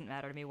totally doesn't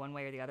matter to me one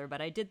way or the other.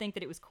 But I did think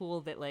that it was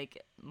cool that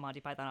like Monty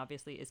Python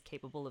obviously is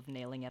capable of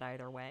nailing it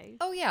either way.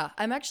 Oh yeah,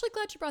 I'm actually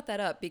glad you brought that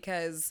up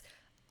because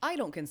I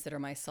don't consider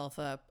myself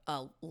a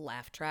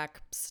laugh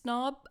track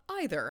snob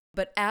either.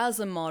 But as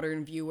a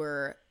modern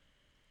viewer,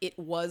 it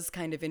was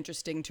kind of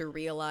interesting to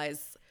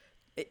realize.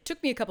 It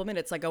took me a couple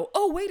minutes. I go,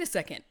 oh, wait a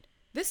second.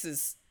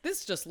 This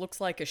just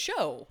looks like a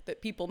show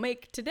that people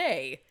make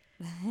today.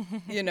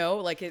 You know,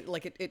 like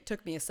it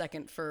took me a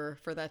second for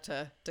that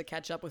to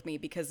catch up with me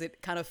because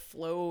it kind of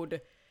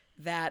flowed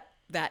that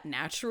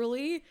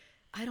naturally.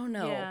 I don't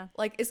know. Yeah.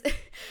 Like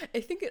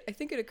I think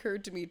it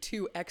occurred to me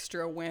too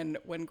extra when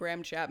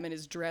Graham Chapman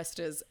is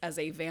dressed as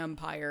a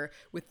vampire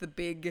with the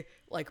big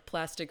like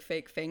plastic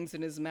fake fangs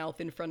in his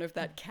mouth in front of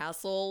that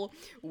castle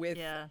with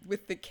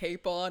the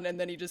cape on,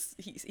 and then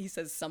he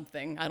says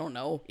something, I don't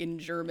know, in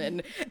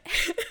German.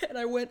 And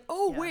I went,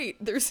 "Oh, wait,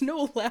 there's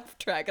no laugh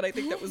track." And I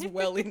think that was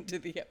well into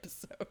the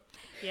episode.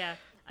 Yeah.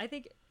 I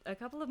think a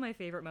couple of my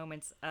favorite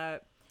moments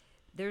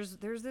There's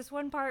this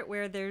one part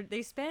where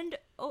they spend,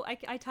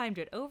 I timed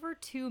it, over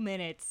 2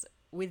 minutes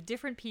with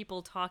different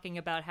people talking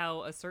about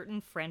how a certain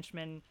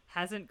Frenchman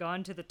hasn't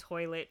gone to the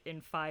toilet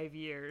in 5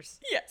 years.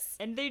 Yes.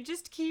 And they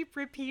just keep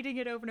repeating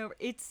it over and over.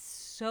 It's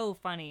so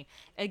funny.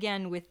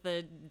 Again, with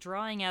the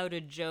drawing out a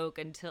joke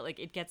until like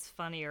it gets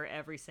funnier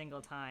every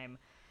single time.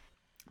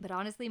 But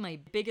honestly, my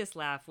biggest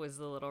laugh was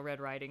the Little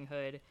Red Riding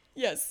Hood.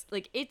 Yes.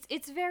 Like,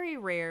 it's very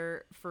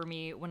rare for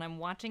me when I'm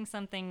watching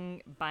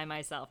something by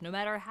myself, no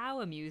matter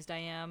how amused I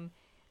am.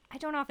 I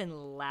don't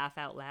often laugh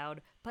out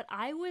loud, but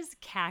I was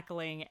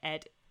cackling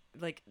at,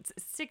 like,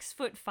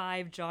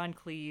 6'5" John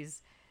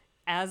Cleese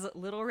as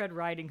Little Red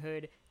Riding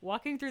Hood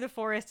walking through the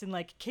forest and,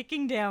 like,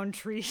 kicking down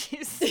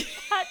trees.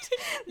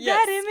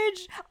 That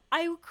image,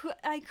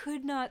 I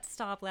could not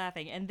stop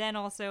laughing. And then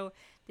also,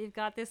 they've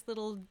got this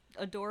little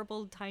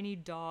adorable tiny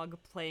dog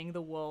playing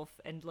the wolf,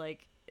 and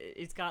like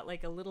it's got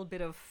like a little bit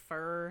of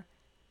fur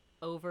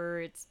over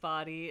its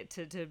body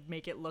to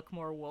make it look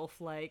more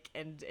wolf-like,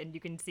 and you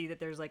can see that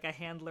there's like a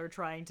handler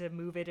trying to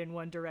move it in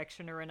one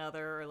direction or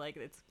another, or like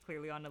it's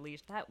clearly on a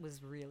leash. That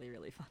was really,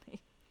 really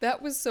funny.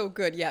 That was so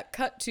good. Yeah,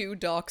 cut to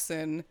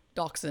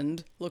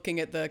Dachshund looking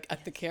at the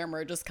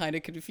camera, just kind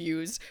of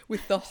confused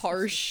with the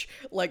harsh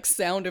like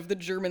sound of the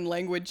German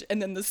language,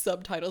 and then the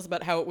subtitles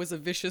about how it was a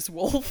vicious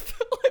wolf.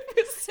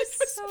 It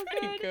was so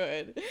pretty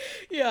good.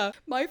 Yeah,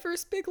 my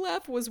first big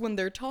laugh was when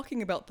they're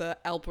talking about the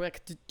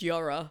Albrecht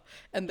Dürer,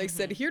 and they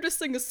said, here to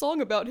sing a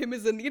song about him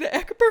is Anita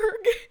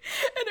Ekberg.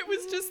 And it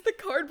was just the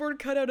cardboard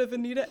cutout of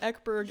Anita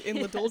Ekberg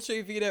in La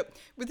Dolce Vita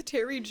with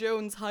Terry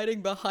Jones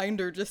hiding behind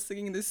her just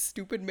singing this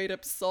stupid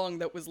made-up song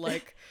that was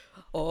like,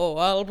 oh,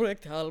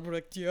 Albrecht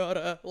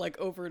Dürer, like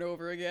over and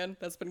over again.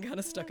 That's been kind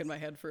of stuck in my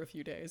head for a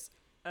few days.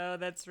 Oh,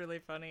 that's really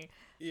funny.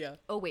 Yeah.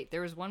 Oh, wait,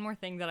 there was one more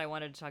thing that I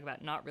wanted to talk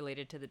about, not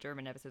related to the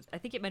German episodes. I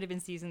think it might have been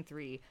season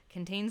 3.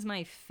 Contains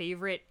my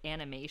favorite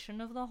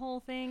animation of the whole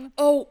thing.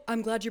 Oh,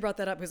 I'm glad you brought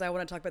that up because I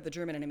want to talk about the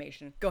German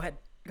animation. Go ahead.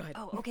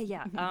 Oh, okay,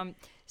 yeah.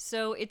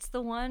 So it's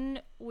the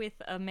one with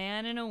a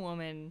man and a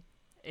woman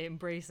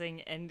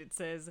embracing, and it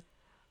says,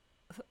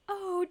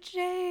 "Oh,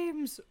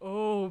 James.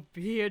 Oh,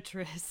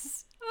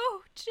 Beatrice.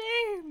 Oh,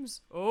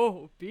 James.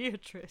 Oh,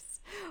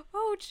 Beatrice.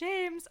 Oh,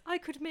 James, I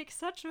could make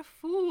such a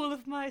fool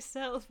of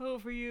myself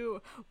over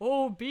you.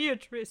 Oh,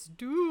 Beatrice,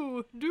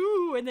 do.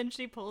 And then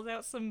she pulls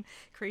out some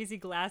crazy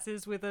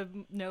glasses with a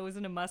nose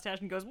and a mustache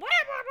and goes, wah, wah,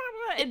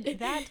 wah, wah. And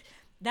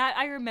that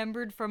I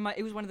remembered from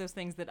it was one of those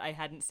things that I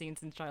hadn't seen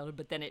since childhood,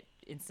 but then it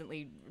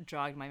instantly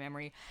jogged my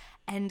memory.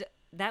 And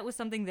that was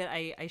something that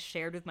I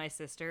shared with my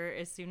sister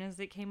as soon as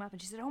it came up,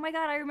 and she said, "Oh my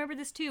God, I remember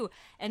this too."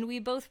 And we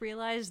both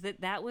realized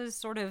that that was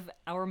sort of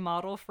our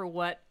model for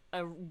what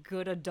a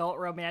good adult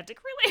romantic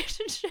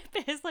relationship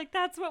is. Like,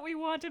 that's what we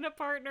want in a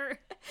partner,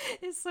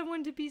 is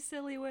someone to be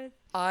silly with.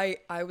 I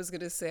was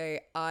gonna say,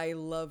 I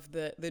love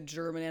the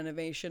German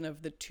animation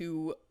of the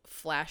two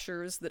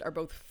flashers that are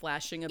both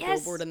flashing a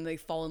billboard and they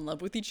fall in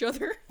love with each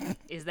other.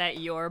 Is that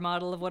your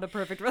model of what a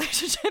perfect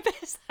relationship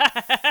is?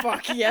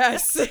 Fuck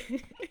yes.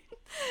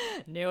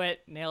 Knew it,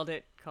 nailed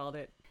it, called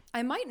it.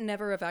 I might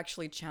never have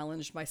actually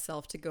challenged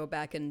myself to go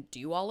back and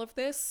do all of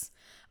this.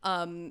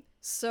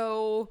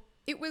 So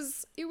it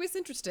was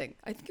interesting.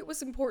 I think it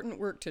was important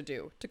work to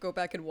do, to go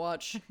back and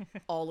watch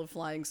all of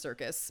Flying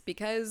Circus,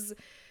 because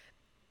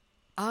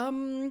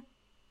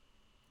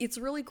it's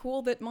really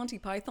cool that Monty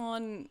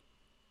Python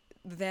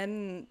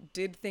then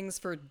did things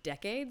for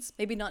decades,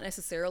 maybe not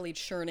necessarily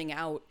churning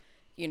out,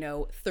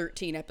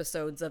 13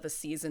 episodes of a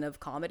season of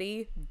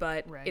comedy,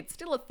 but it's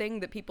still a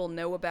thing that people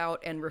know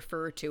about and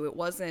refer to. It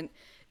wasn't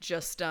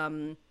just,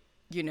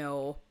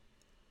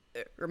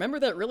 remember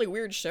that really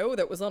weird show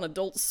that was on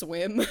Adult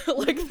Swim?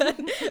 Like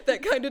that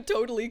kind of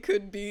totally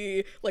could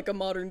be like a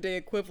modern day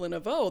equivalent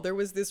of, oh, there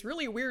was this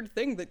really weird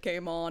thing that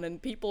came on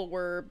and people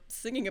were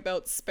singing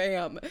about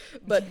spam,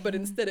 but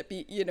instead it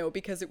be,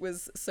 because it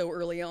was so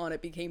early on,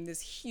 it became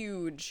this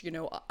huge,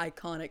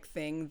 iconic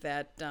thing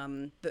that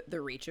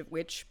the reach of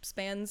which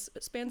spans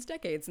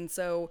decades. And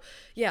so,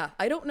 yeah,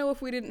 I don't know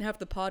if we didn't have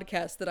the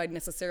podcast that I'd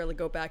necessarily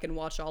go back and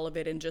watch all of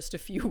it in just a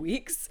few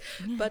weeks,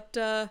 but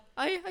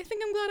I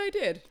think I'm glad I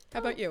did. How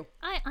about you?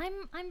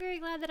 I'm very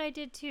glad that I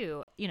did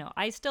too.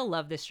 I still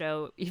love this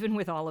show, even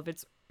with all of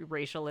its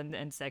racial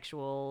and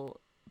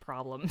sexual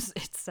problems.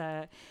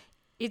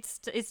 It's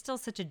still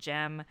such a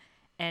gem,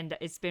 and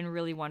it's been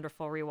really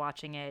wonderful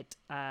rewatching it.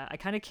 I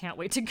kind of can't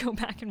wait to go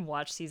back and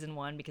watch season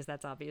 1, because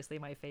that's obviously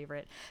my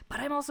favorite.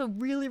 But I'm also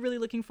really, really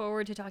looking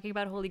forward to talking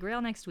about Holy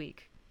Grail next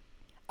week.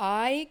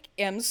 I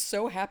am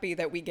so happy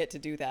that we get to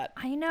do that.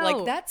 I know.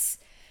 Like,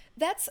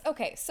 that's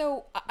okay.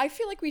 So I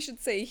feel like we should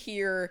say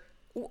here,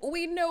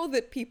 we know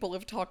that people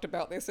have talked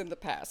about this in the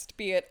past,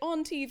 be it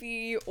on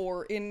TV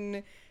or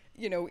in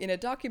a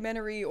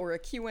documentary or a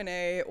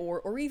Q&A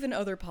or even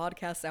other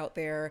podcasts out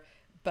there.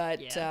 But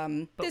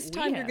this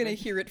time you're going to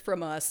hear it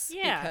from us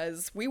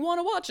because we want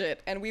to watch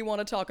it and we want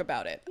to talk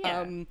about it.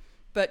 Yeah.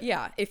 But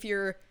yeah, if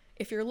you're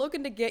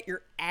looking to get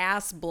your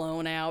ass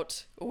blown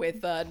out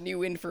with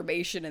new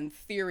information and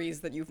theories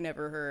that you've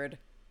never heard,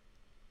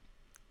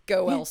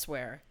 go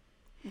elsewhere.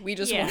 We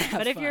just want to have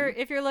fun. But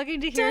if you're looking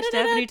to hear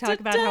Stephanie talk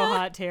about how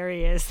hot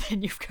Terry is,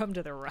 then you've come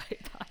to the right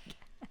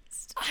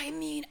podcast. I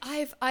mean,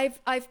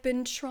 I've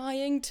been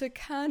trying to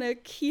kind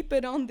of keep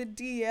it on the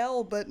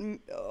DL, but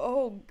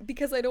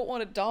because I don't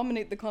want to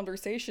dominate the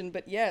conversation.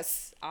 But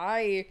yes,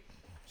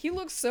 he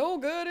looks so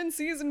good in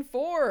season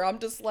 4. I'm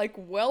just like,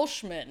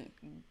 Welshman,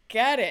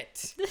 get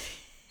it?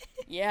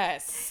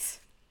 Yes.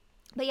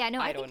 But yeah,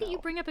 no, I think that you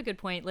bring up a good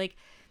point. Like,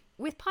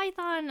 with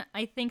Python,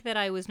 I think that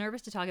I was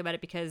nervous to talk about it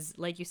because,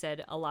 like you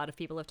said, a lot of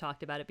people have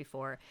talked about it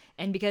before.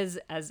 And because,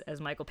 as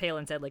Michael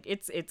Palin said, like,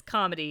 it's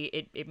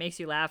comedy, it makes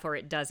you laugh or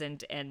it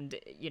doesn't. And,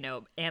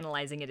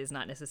 analyzing it is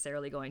not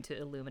necessarily going to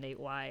illuminate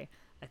why.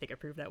 I think I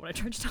proved that when I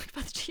tried to talk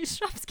about the cheese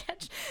shop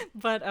sketch.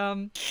 But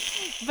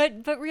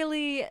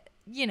really,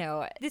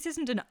 this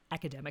isn't an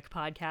academic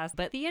podcast,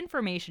 but the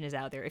information is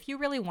out there. If you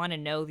really want to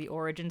know the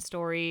origin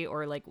story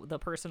or like the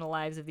personal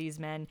lives of these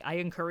men, I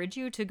encourage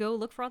you to go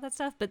look for all that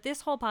stuff. But this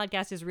whole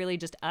podcast is really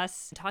just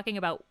us talking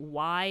about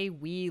why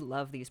we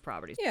love these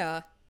properties.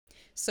 Yeah.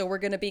 So we're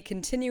going to be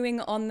continuing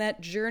on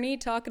that journey,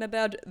 talking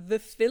about the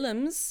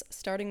films,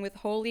 starting with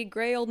Holy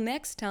Grail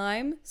next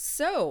time.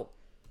 So,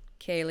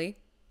 Kaylee,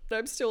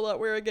 I'm still not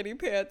wearing any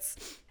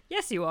pants.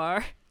 Yes, you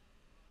are.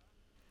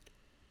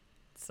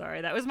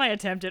 Sorry, that was my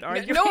attempt at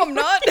arguing. No, I'm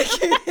not.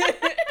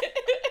 That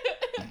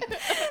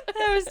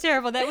was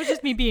terrible. That was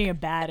just me being a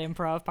bad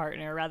improv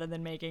partner rather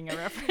than making a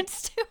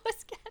reference to a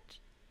sketch.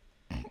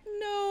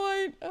 No,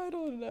 I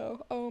don't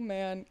know. Oh,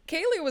 man.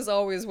 Kaylee was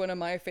always one of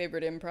my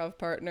favorite improv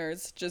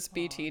partners. Just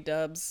BT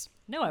dubs.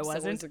 No, I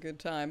wasn't. So it was a good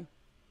time.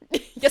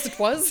 Yes, it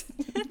was.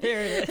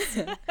 There it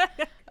is.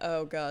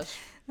 Oh, gosh.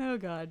 Oh,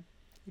 God.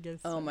 I guess.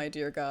 Oh, my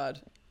dear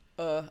God.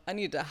 I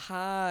need to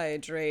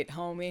hydrate,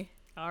 homie.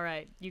 All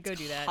right, you go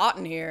do that. Hot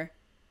in here.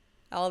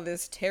 All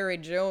this Terry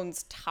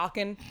Jones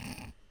talking.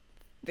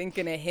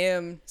 Thinking of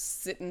him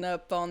sitting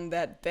up on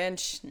that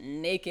bench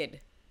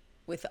naked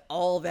with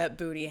all that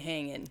booty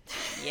hanging.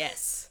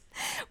 Yes.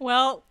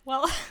 Well,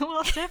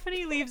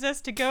 Stephanie leaves us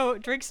to go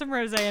drink some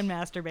rosé and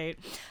masturbate.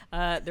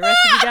 The rest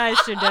of you guys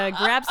should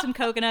grab some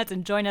coconuts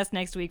and join us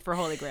next week for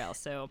Holy Grail.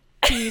 So,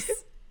 peace.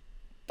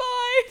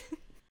 Bye.